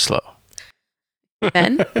saying we're slow?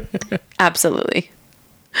 Then? Absolutely.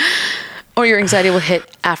 Or your anxiety will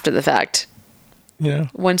hit after the fact. Yeah.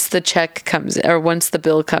 Once the check comes in, or once the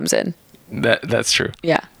bill comes in. That's true.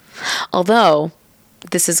 Yeah. Although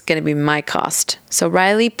this is going to be my cost. So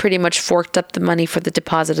Riley pretty much forked up the money for the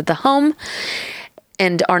deposit of the home.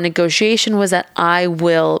 And our negotiation was that I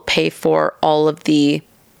will pay for all of the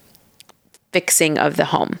fixing of the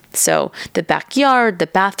home. So the backyard, the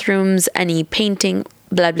bathrooms, any painting,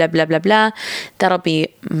 blah, blah, blah, blah, blah. That'll be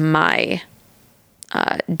my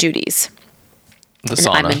duties. The and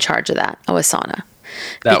sauna. I'm in charge of that. Oh, a sauna.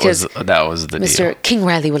 That was the Mr. deal. King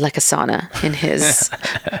Riley would like a sauna in his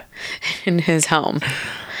in his home.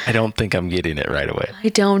 I don't think I'm getting it right away. I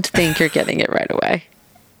don't think you're getting it right away.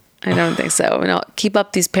 I don't think so. No, keep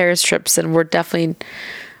up these Paris trips, and we're definitely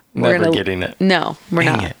Never getting it. No, we're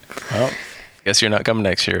Dang not. it. Well, guess you're not coming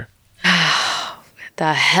next year.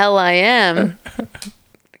 The hell I am.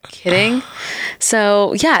 Kidding.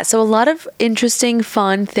 So a lot of interesting,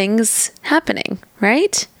 fun things happening,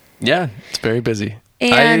 right? Yeah, it's very busy. I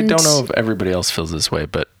And- don't know if everybody else feels this way,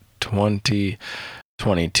 but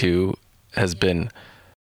 2022 has been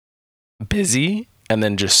busy, and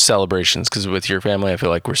then just celebrations. Because with your family, I feel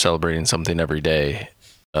like we're celebrating something every day,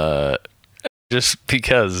 just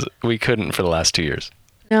because we couldn't for the last 2 years.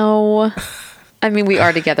 No. I mean, we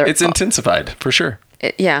are together. It's intensified for sure.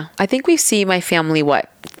 Yeah. I think we see my family,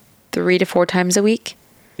 3 to 4 times a week?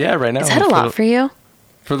 Yeah, right now. Is that a lot for you?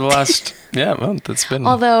 For the last month, it's been.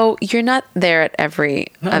 Although you're not there at every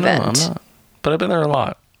event. No, I'm not. But I've been there a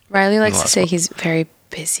lot. Riley likes to last say month. he's very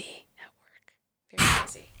busy at work. Very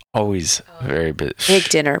busy. Always very busy. Big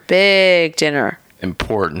dinner.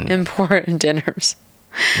 Important. Important dinners.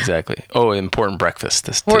 Exactly. Oh, important breakfast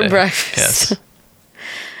this Or today. breakfast. Yes.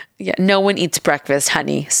 Yeah, no one eats breakfast,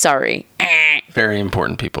 honey. Sorry. Very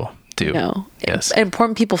important people do. No. Yes.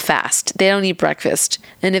 Important people fast. They don't eat breakfast.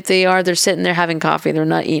 And if they are, they're sitting there having coffee. They're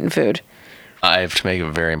not eating food. I have to make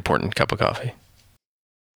a very important cup of coffee.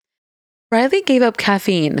 Riley gave up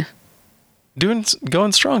caffeine.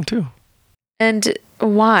 Going strong too. And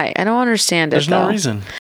why? I don't understand There's it, though. no reason.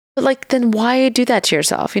 But then why do that to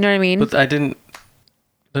yourself? You know what I mean? But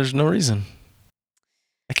there's no reason.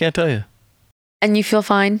 I can't tell you. And you feel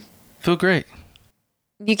fine? Feel great.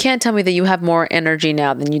 You can't tell me that you have more energy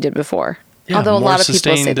now than you did before. Yeah, Although a more lot of people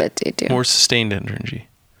say sustained- that they do. More sustained energy.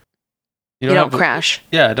 You don't have- crash.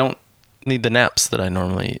 Yeah, I don't need the naps that I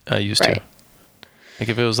normally used Right. to. Like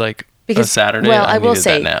if it was like Because, a Saturday, well, I I will needed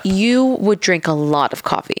say, that nap. you would drink a lot of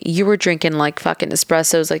coffee. You were drinking like fucking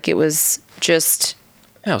espressos, like it was just,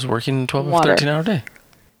 Yeah, I was working 12 or Water. 13-hour day.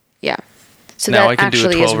 yeah. So now that I can do a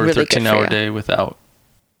actually 12 is or really good for 13-hour you. day without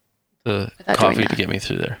the Without doing coffee to that. get me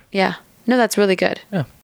through there. Yeah. No, that's really good. Yeah.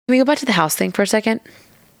 Can we go back to the house thing for a second?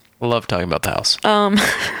 Love talking about the house.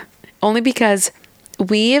 Only because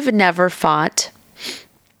we've never fought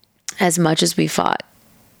as much as we fought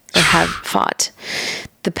or have fought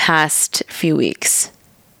the past few weeks.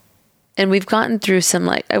 And we've gotten through some,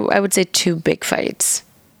 I would say 2 big fights.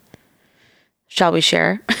 Shall we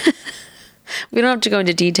share? We don't have to go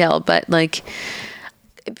into detail, but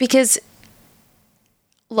because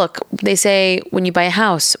look, they say when you buy a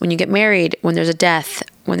house, when you get married, when there's a death,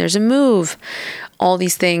 when there's a move, all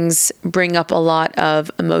these things bring up a lot of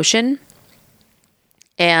emotion.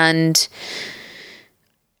 And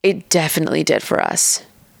it definitely did for us,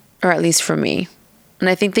 or at least for me. And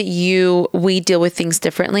I think that we deal with things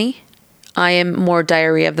differently. I am more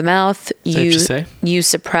diarrhea of the mouth. Safe to say. You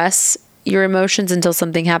suppress your emotions until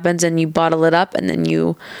something happens and you bottle it up and then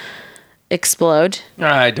you explode.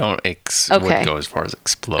 I don't Okay. wouldn't go as far as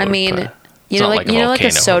explode. I mean, but you it's know, not like a volcano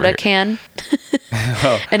soda over here. can,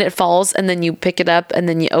 and it falls, and then you pick it up, and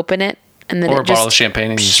then you open it, and then Or it a bottle just, of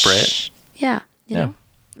champagne and you spray it. Yeah, you Yeah. know,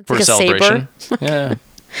 it's For like a celebration. Yeah.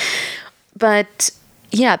 But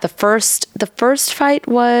yeah, the first fight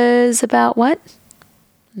was about what?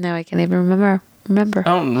 No, I can't even remember. I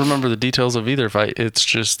don't remember the details of either fight. It's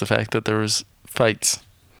just the fact that there was fights.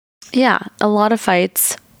 Yeah, a lot of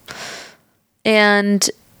fights. And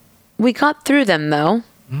we got through them, though,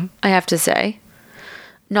 I have to say.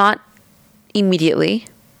 Not immediately,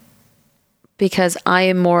 because I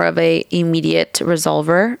am more of a immediate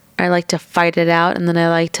resolver. I like to fight it out, and then I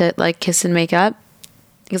like to kiss and make up,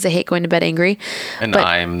 because I hate going to bed angry. And But-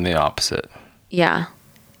 I'm the opposite. Yeah.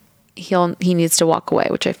 He needs to walk away,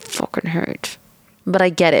 which I fucking hurt. But I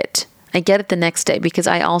get it. I get it the next day because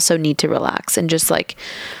I also need to relax and just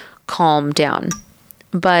calm down.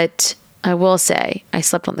 But I will say I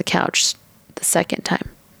slept on the couch the second time.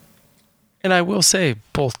 And I will say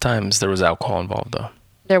both times there was alcohol involved though.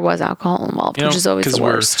 There was alcohol involved, which is always the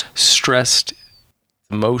worst. We're stressed,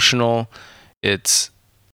 emotional. It's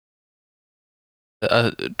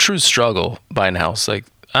a true struggle buying a house. I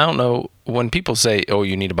don't know, when people say, oh,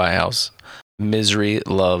 you need to buy a house, misery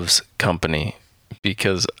loves company,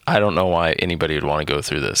 because I don't know why anybody would want to go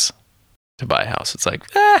through this to buy a house. It's like,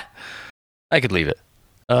 I could leave it.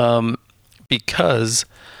 Because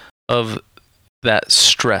of that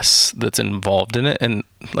stress that's involved in it, and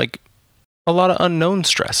a lot of unknown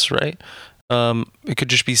stress, right? It could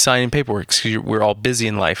just be signing paperwork because we're all busy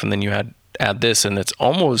in life, and then you add this, and it's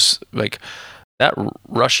almost like that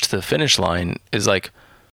rush to the finish line is like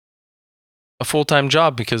a full-time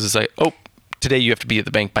job, because it's like, oh, today you have to be at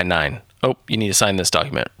the bank by 9. Oh, you need to sign this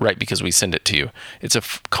document, right? Because we send it to you. It's a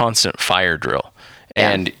constant fire drill.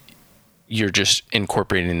 Yeah. And you're just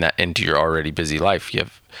incorporating that into your already busy life. You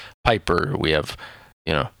have Piper, we have,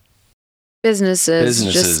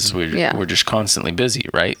 businesses. We're just constantly busy,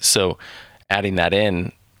 right? So adding that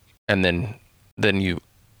in, and then you,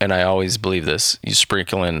 and I always believe this, you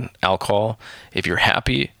sprinkle in alcohol. If you're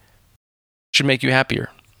happy, it should make you happier.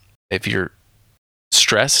 If you're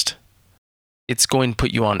stressed, it's going to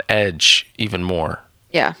put you on edge even more.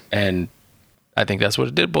 Yeah. And I think that's what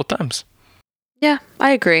it did both times. Yeah,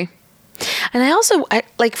 I agree. And I also,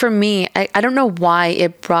 for me, I don't know why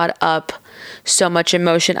it brought up so much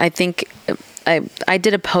emotion. I think I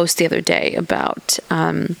did a post the other day about,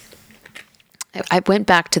 I went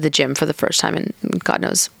back to the gym for the first time in God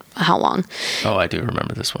knows how long. Oh, I do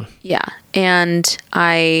remember this one. Yeah. And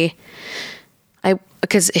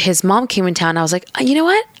because his mom came in town, I was like, you know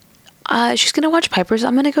what? She's going to watch Piper's.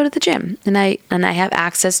 I'm going to go to the gym. And I have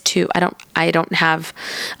access to, I don't have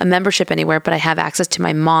a membership anywhere, but I have access to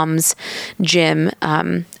my mom's gym,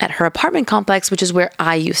 at her apartment complex, which is where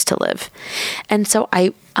I used to live. And so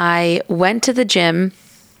I went to the gym,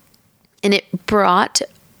 and it brought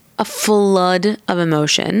a flood of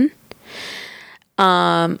emotion,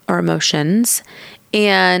 or emotions.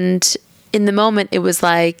 And in the moment, it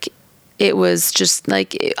was just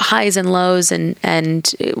like highs and lows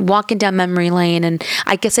and walking down memory lane. And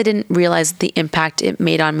I guess I didn't realize the impact it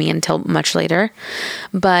made on me until much later.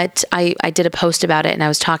 But I did a post about it, and I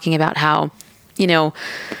was talking about how,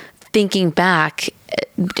 thinking back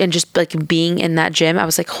and just like being in that gym, I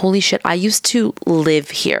was like, holy shit, I used to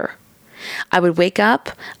live here. I would wake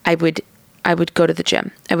up, I would go to the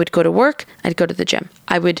gym. I would go to work, I'd go to the gym.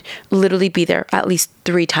 I would literally be there at least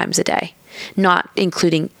 3 times a day, not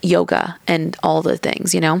including yoga and all the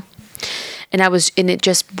things, And it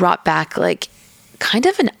just brought back like kind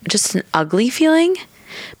of just an ugly feeling,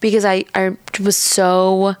 because I was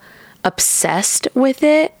so obsessed with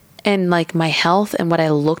it, and like my health and what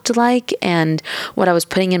I looked like and what I was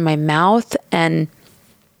putting in my mouth. And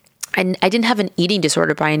I didn't have an eating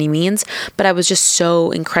disorder by any means, but I was just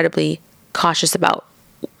so incredibly cautious about,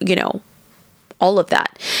 all of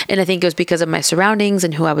that. And I think it was because of my surroundings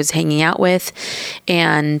and who I was hanging out with,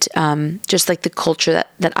 and just like the culture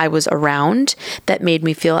that I was around, that made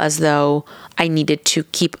me feel as though I needed to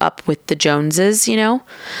keep up with the Joneses,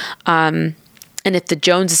 and if the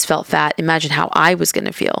Joneses felt fat, imagine how I was going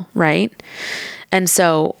to feel, right? And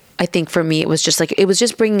so I think for me, it was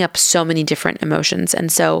just bringing up so many different emotions.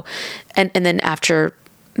 And so, and then after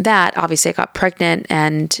that, obviously I got pregnant,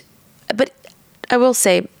 but I will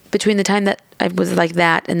say, between the time that I was like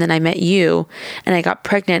that and then I met you and I got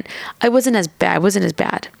pregnant, I wasn't as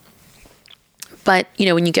bad. But,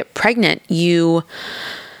 when you get pregnant,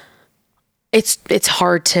 it's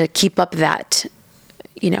hard to keep up that,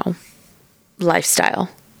 lifestyle,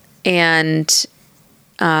 and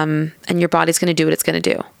your body's going to do what it's going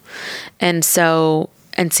to do. And so,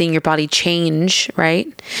 and seeing your body change,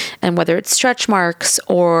 right? And whether it's stretch marks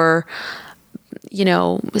or,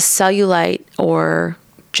 cellulite, or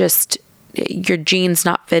just your jeans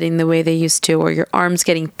not fitting the way they used to, or your arms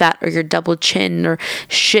getting fat, or your double chin, or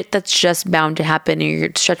shit that's just bound to happen, or your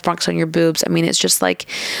stretch marks on your boobs. I mean, it's just like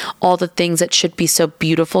all the things that should be so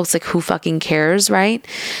beautiful. It's like, who fucking cares, right?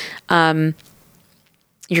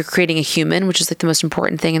 You're creating a human, which is like the most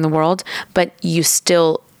important thing in the world, but you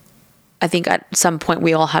still, I think at some point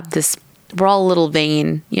we all have this, we're all a little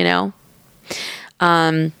vain,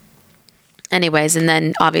 anyways. And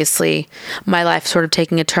then obviously my life sort of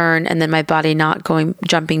taking a turn, and then my body not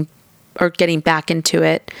jumping or getting back into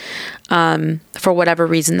it, for whatever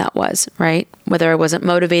reason that was, right? Whether I wasn't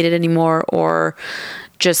motivated anymore, or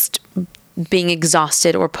just being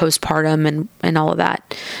exhausted, or postpartum and all of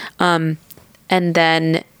that. And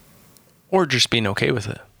then, or just being okay with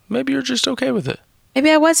it. Maybe you're just okay with it. Maybe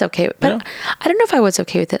I was okay, but I don't know if I was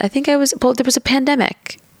okay with it. I think I was. Well, there was a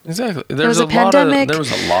pandemic. Exactly. There was a pandemic. There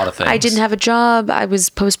was a lot of things. I didn't have a job. I was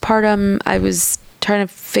postpartum. I was trying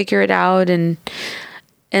to figure it out, and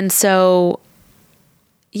so,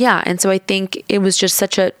 yeah. And so I think it was just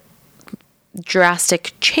such a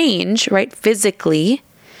drastic change, right? Physically,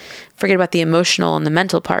 forget about the emotional and the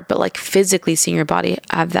mental part, but like physically seeing your body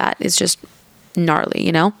have that is just gnarly,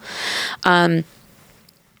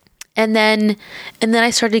 and then I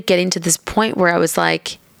started getting to this point where I was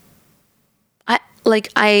like,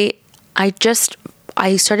 I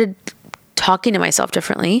started talking to myself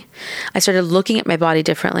differently. I started looking at my body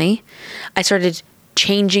differently. I started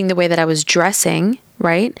changing the way that I was dressing,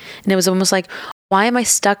 right? And it was almost like, why am I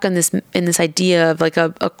stuck in this idea of like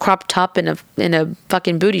a crop top and a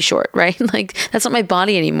fucking booty short, right? Like, that's not my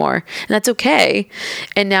body anymore, and that's okay.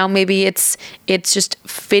 And now maybe it's just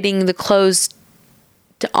fitting the clothes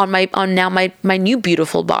on now my new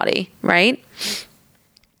beautiful body, right?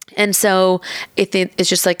 And so it's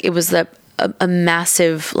just like, it was a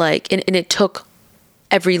massive, like, and it took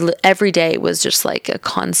every day was just like a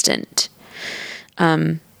constant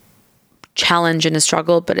challenge and a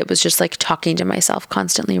struggle, but it was just like talking to myself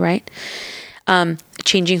constantly, right?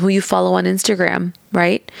 Changing who you follow on Instagram,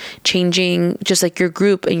 right? Changing just like your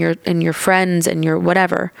group and your friends and your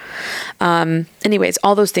whatever. Anyways,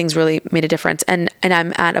 all those things really made a difference. And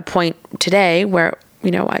I'm at a point today where,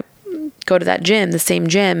 I go to that gym, the same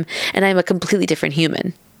gym, and I'm a completely different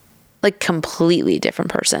human, like completely different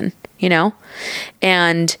person, and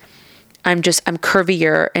I'm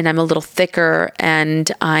curvier and I'm a little thicker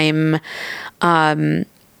and I'm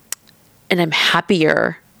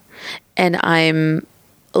happier and I'm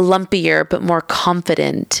lumpier, but more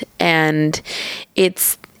confident. And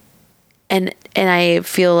and I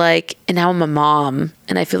feel like, and now I'm a mom,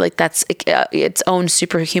 and I feel like that's its own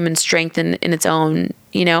superhuman strength in its own,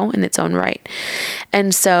 in its own right.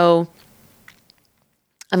 And so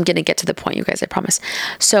I'm going to get to the point, you guys, I promise.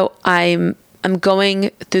 So I'm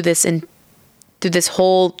going through this through this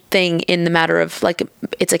whole thing in the matter of like,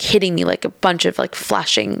 it's like hitting me like a bunch of like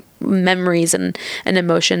flashing memories and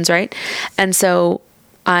emotions. Right. And so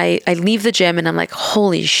I leave the gym and I'm like,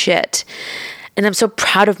 holy shit. And I'm so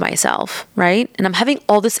proud of myself. Right. And I'm having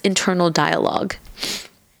all this internal dialogue.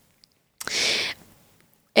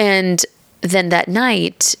 And then that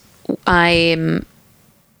night I'm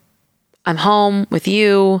home with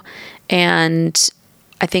you, and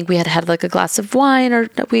I think we had like a glass of wine, or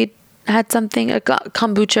we had something, a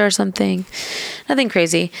kombucha or something, nothing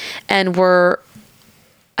crazy. And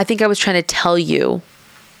I think I was trying to tell you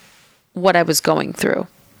what I was going through.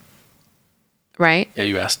 Right? Yeah,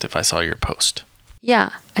 you asked if I saw your post.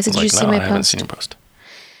 Yeah. I said, did you see my post? I haven't seen your post.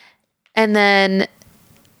 And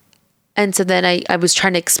so then I was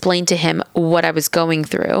trying to explain to him what I was going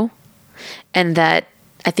through, and that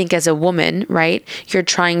I think as a woman, right, you're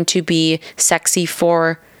trying to be sexy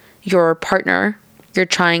for your partner. You're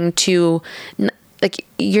trying to, like,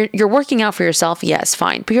 you're working out for yourself. Yes,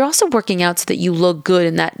 fine. But you're also working out so that you look good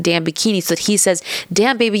in that damn bikini, so that he says,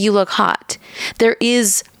 damn, baby, you look hot. There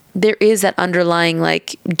is that underlying,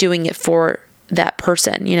 like, doing it for that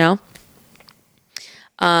person,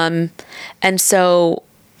 And so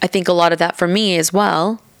I think a lot of that for me as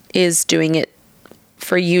well is doing it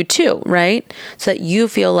for you too, right? So that you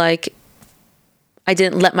feel like I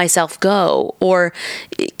didn't let myself go, or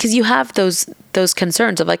because you have those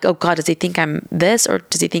concerns of like, oh God, does he think I'm this, or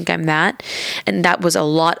does he think I'm that? And that was a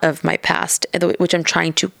lot of my past, which I'm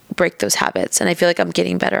trying to break those habits. And I feel like I'm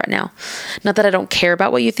getting better at now. Not that I don't care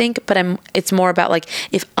about what you think, but it's more about like,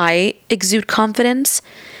 if I exude confidence,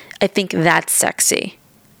 I think that's sexy.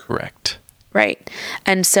 Correct. Right.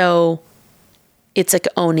 And so it's like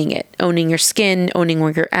owning your skin, owning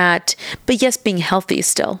where you're at, but yes, being healthy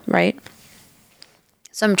still, right?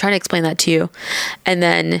 So I'm trying to explain that to you. And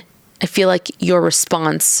then I feel like your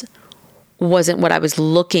response wasn't what I was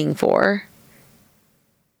looking for.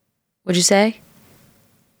 Would you say?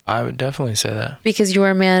 I would definitely say that. Because you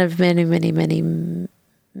are a man of many, many, many, many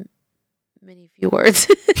few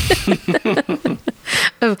words.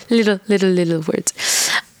 Of little words.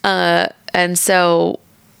 And so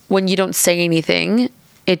when you don't say anything,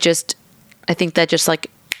 I think that just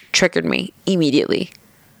like triggered me immediately.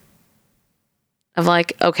 Of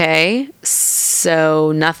like, okay,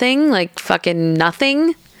 so nothing, like fucking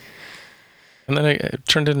nothing. And then it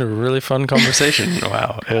turned into a really fun conversation.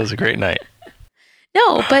 Wow, it was a great night.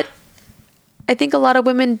 No, but I think a lot of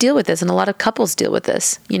women deal with this, and a lot of couples deal with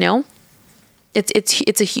this,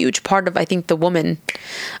 It's a huge part of, I think, the woman.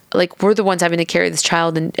 Like, we're the ones having to carry this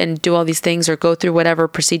child and do all these things, or go through whatever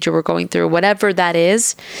procedure we're going through, whatever that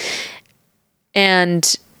is.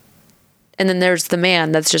 And then there's the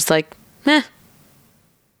man that's just like, meh.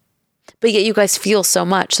 But yet you guys feel so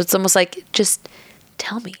much. So it's almost like, just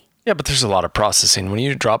tell me. Yeah, but there's a lot of processing. When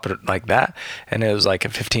you drop it like that, and it was like a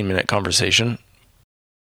 15-minute conversation,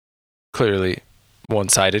 clearly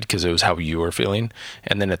one-sided because it was how you were feeling,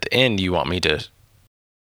 and then at the end you want me to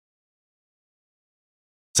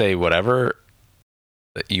say whatever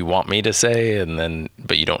that you want me to say,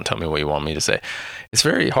 but you don't tell me what you want me to say. It's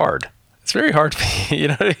very hard. It's very hard for me. You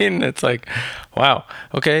know what I mean? It's like, wow,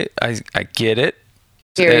 okay, I get it.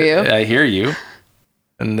 I hear you.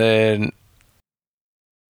 And then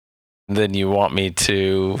you want me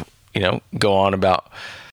to, go on about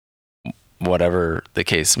whatever the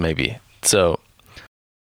case may be. So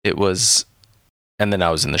it was, and then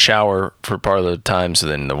I was in the shower for part of the time. So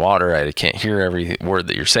then the water, I can't hear every word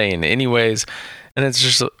that you're saying anyways. And it's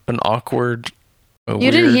just an awkward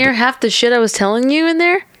You didn't hear half the shit I was telling you in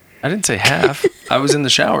there? I didn't say half. I was in the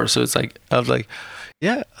shower, so it's like I was like,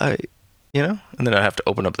 yeah, and then I have to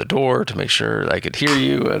open up the door to make sure I could hear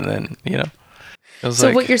you, and then it was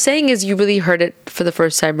so what you're saying is you really heard it for the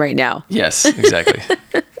first time right now. Yes, exactly.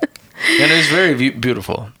 And it was very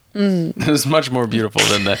beautiful. It was much more beautiful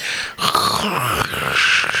than the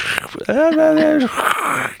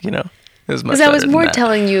it was much because I was better more than that.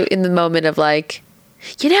 telling you in the moment of like,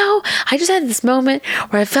 I just had this moment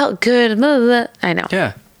where I felt good. Blah, blah, blah. I know.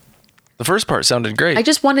 Yeah. The first part sounded great. I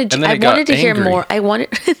just wanted And then I it got wanted to hear angry. more.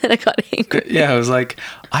 Then I got angry. Yeah, I was like,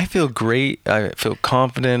 I feel great. I feel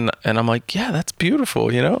confident. And I'm like, yeah, that's beautiful,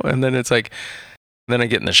 And then it's like, then I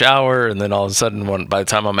get in the shower, and then all of a sudden, by the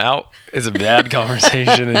time I'm out, it's a bad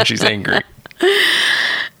conversation, and she's angry.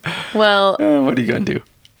 Well, What are you going to do?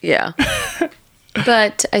 yeah.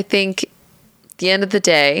 But I think at the end of the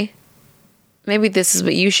day, maybe this is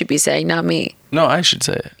what you should be saying, not me. No, I should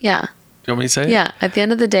say it. Yeah. You want me to say it? Yeah. At the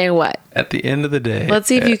end of the day, what? At the end of the day. Let's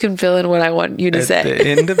see if you can fill in what I want you to At say. the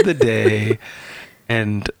end of the day,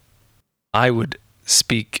 and I would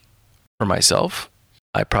speak for myself.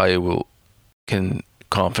 I probably can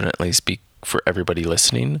confidently speak for everybody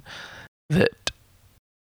listening that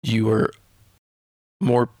you are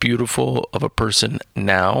more beautiful of a person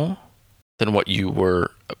now than what you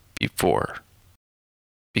were before,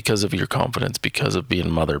 because of your confidence, because of being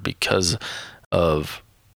a mother, because of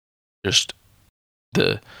just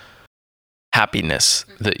the happiness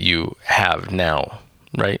that you have now,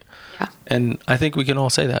 right? Yeah. And I think we can all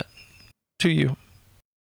say that to you.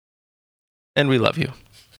 And we love you.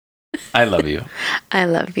 I love you. I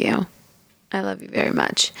love you. I love you very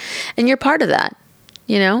much. And you're part of that,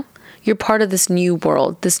 You're part of this new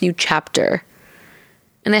world, this new chapter.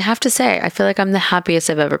 And I have to say, I feel like I'm the happiest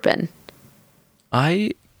I've ever been.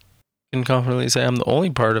 I can confidently say I'm the only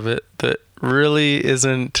part of it that really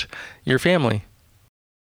isn't your family.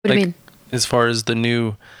 What do you mean? As far as the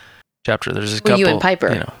new chapter, there's a Well, couple. you and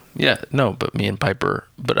Piper. But me and Piper.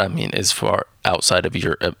 But I mean, as far outside of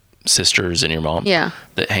your sisters and your mom,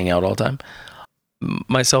 that hang out all the time.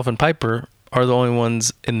 Myself and Piper are the only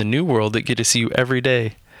ones in the new world that get to see you every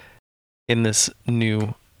day in this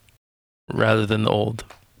new, rather than the old.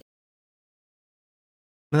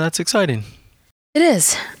 And that's exciting. It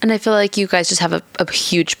is. And I feel like you guys just have a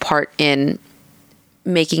huge part in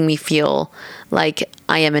making me feel like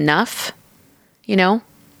I am enough,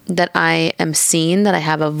 that I am seen, that I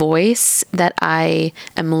have a voice, that I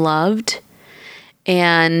am loved,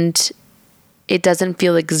 and it doesn't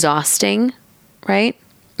feel exhausting, right?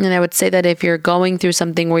 And I would say that if you're going through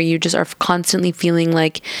something where you just are constantly feeling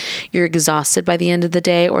like you're exhausted by the end of the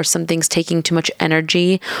day, or something's taking too much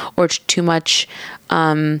energy, or too much,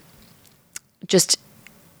 just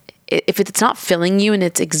if it's not filling you and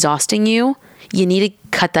it's exhausting you, you need to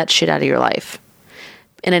cut that shit out of your life.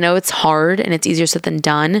 And I know it's hard and it's easier said than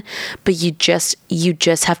done, but you just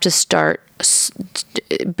have to start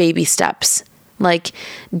baby steps. Like,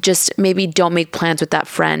 just maybe don't make plans with that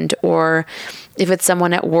friend, or if it's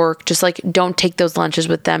someone at work, just like don't take those lunches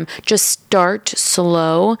with them. Just start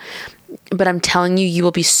slow. But I'm telling you, you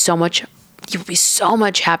will be so much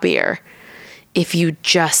happier if you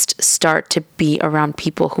just start to be around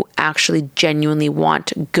people who actually genuinely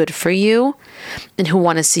want good for you and who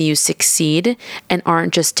want to see you succeed and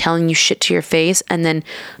aren't just telling you shit to your face and then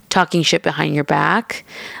talking shit behind your back.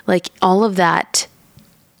 Like, all of that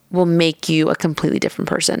will make you a completely different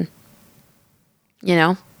person,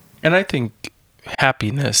 And I think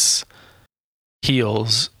happiness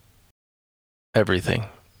heals everything,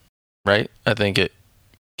 right? I think it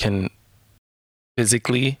can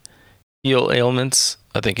physically heal ailments.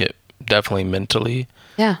 I think it definitely mentally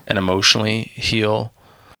and emotionally heal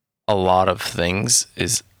a lot of things.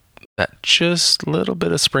 Is that just a little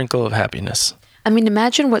bit of sprinkle of happiness? I mean,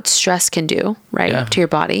 imagine what stress can do, right? Yeah. To your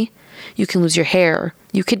body. You can lose your hair.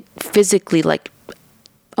 You could physically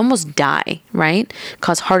almost die, right?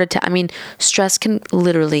 Cause heart attack. I mean, stress can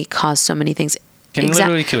literally cause so many things.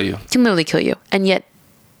 Literally kill you. Can literally kill you. And yet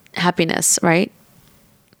happiness, right?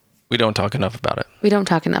 We don't talk enough about it. We don't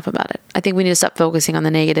talk enough about it. I think we need to stop focusing on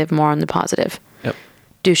the negative, more on the positive. Yep.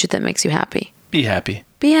 Do shit that makes you happy. Be happy.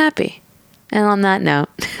 Be happy. And on that note,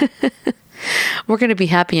 we're going to be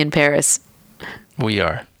happy in Paris. We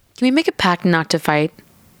are. Can we make a pact not to fight?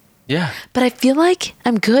 Yeah. But I feel like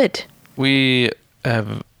I'm good. We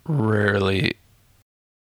have rarely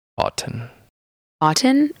fought.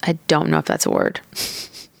 Foughten? I don't know if that's a word.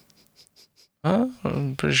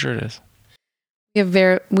 I'm pretty sure it is. We have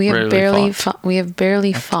barely fought. fought. We have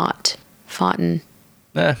barely fought. Foughten.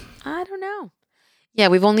 Eh. I don't know. Yeah,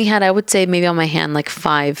 we've only had, I would say, maybe on my hand, like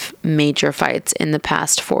 5 major fights in the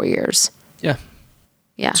past 4 years. Yeah.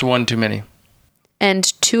 Yeah. It's one too many. And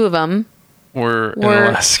 2 of them were in in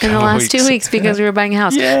the last 2 weeks because we were buying a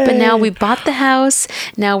house. Yay! But now we bought the house.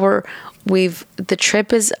 Now the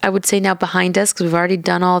trip is, I would say, now behind us because we've already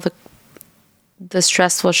done all the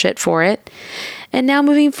stressful shit for it. And now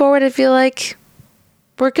moving forward, I feel like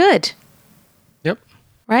we're good. Yep.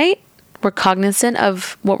 Right? We're cognizant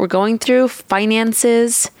of what we're going through,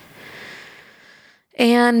 finances.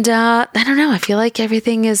 And I don't know. I feel like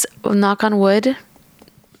everything is, knock on wood,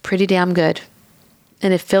 pretty damn good.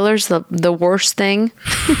 And if filler's the worst thing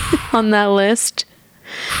on that list,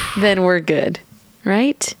 then we're good.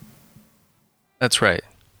 Right? That's right.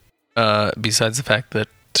 Besides the fact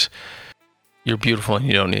that you're beautiful and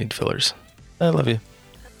you don't need fillers. I love you.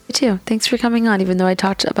 Me too. Thanks for coming on, even though I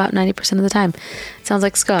talked about 90% of the time. Sounds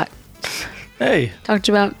like Scott. Hey. Talked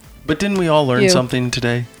about But didn't we all learn you. something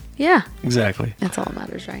today? Yeah. Exactly. That's all that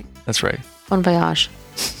matters, right? That's right. Bon voyage.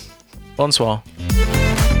 Bonsoir.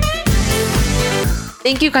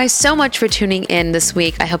 Thank you guys so much for tuning in this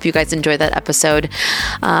week. I hope you guys enjoyed that episode.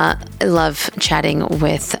 I love chatting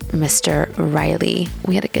with Mr. Riley.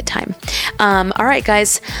 We had a good time. All right,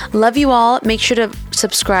 guys. Love you all. Make sure to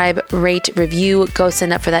subscribe, rate, review, go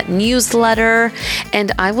sign up for that newsletter.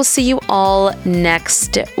 And I will see you all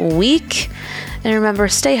next week. And remember,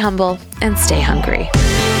 stay humble and stay hungry.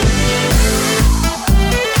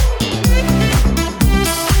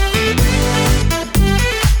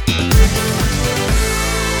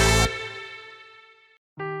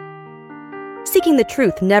 Seeking the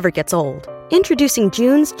truth never gets old. Introducing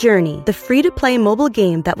June's Journey, the free-to-play mobile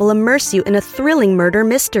game that will immerse you in a thrilling murder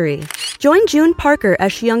mystery. Join June Parker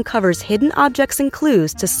as she uncovers hidden objects and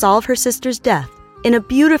clues to solve her sister's death in a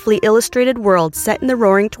beautifully illustrated world set in the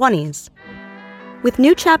Roaring '20s. With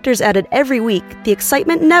new chapters added every week, the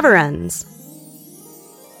excitement never ends.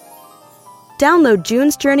 Download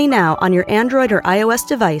June's Journey now on your Android or iOS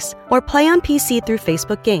device or play on PC through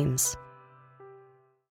Facebook Games.